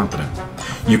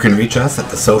 NearlyCompetent. You can reach us at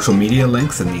the social media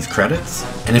links in these credits,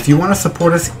 and if you want to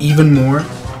support us even more,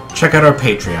 check out our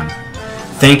Patreon.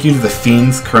 Thank you to the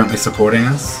fiends currently supporting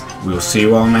us. We will see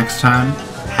you all next time.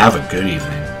 Have a good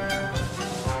evening.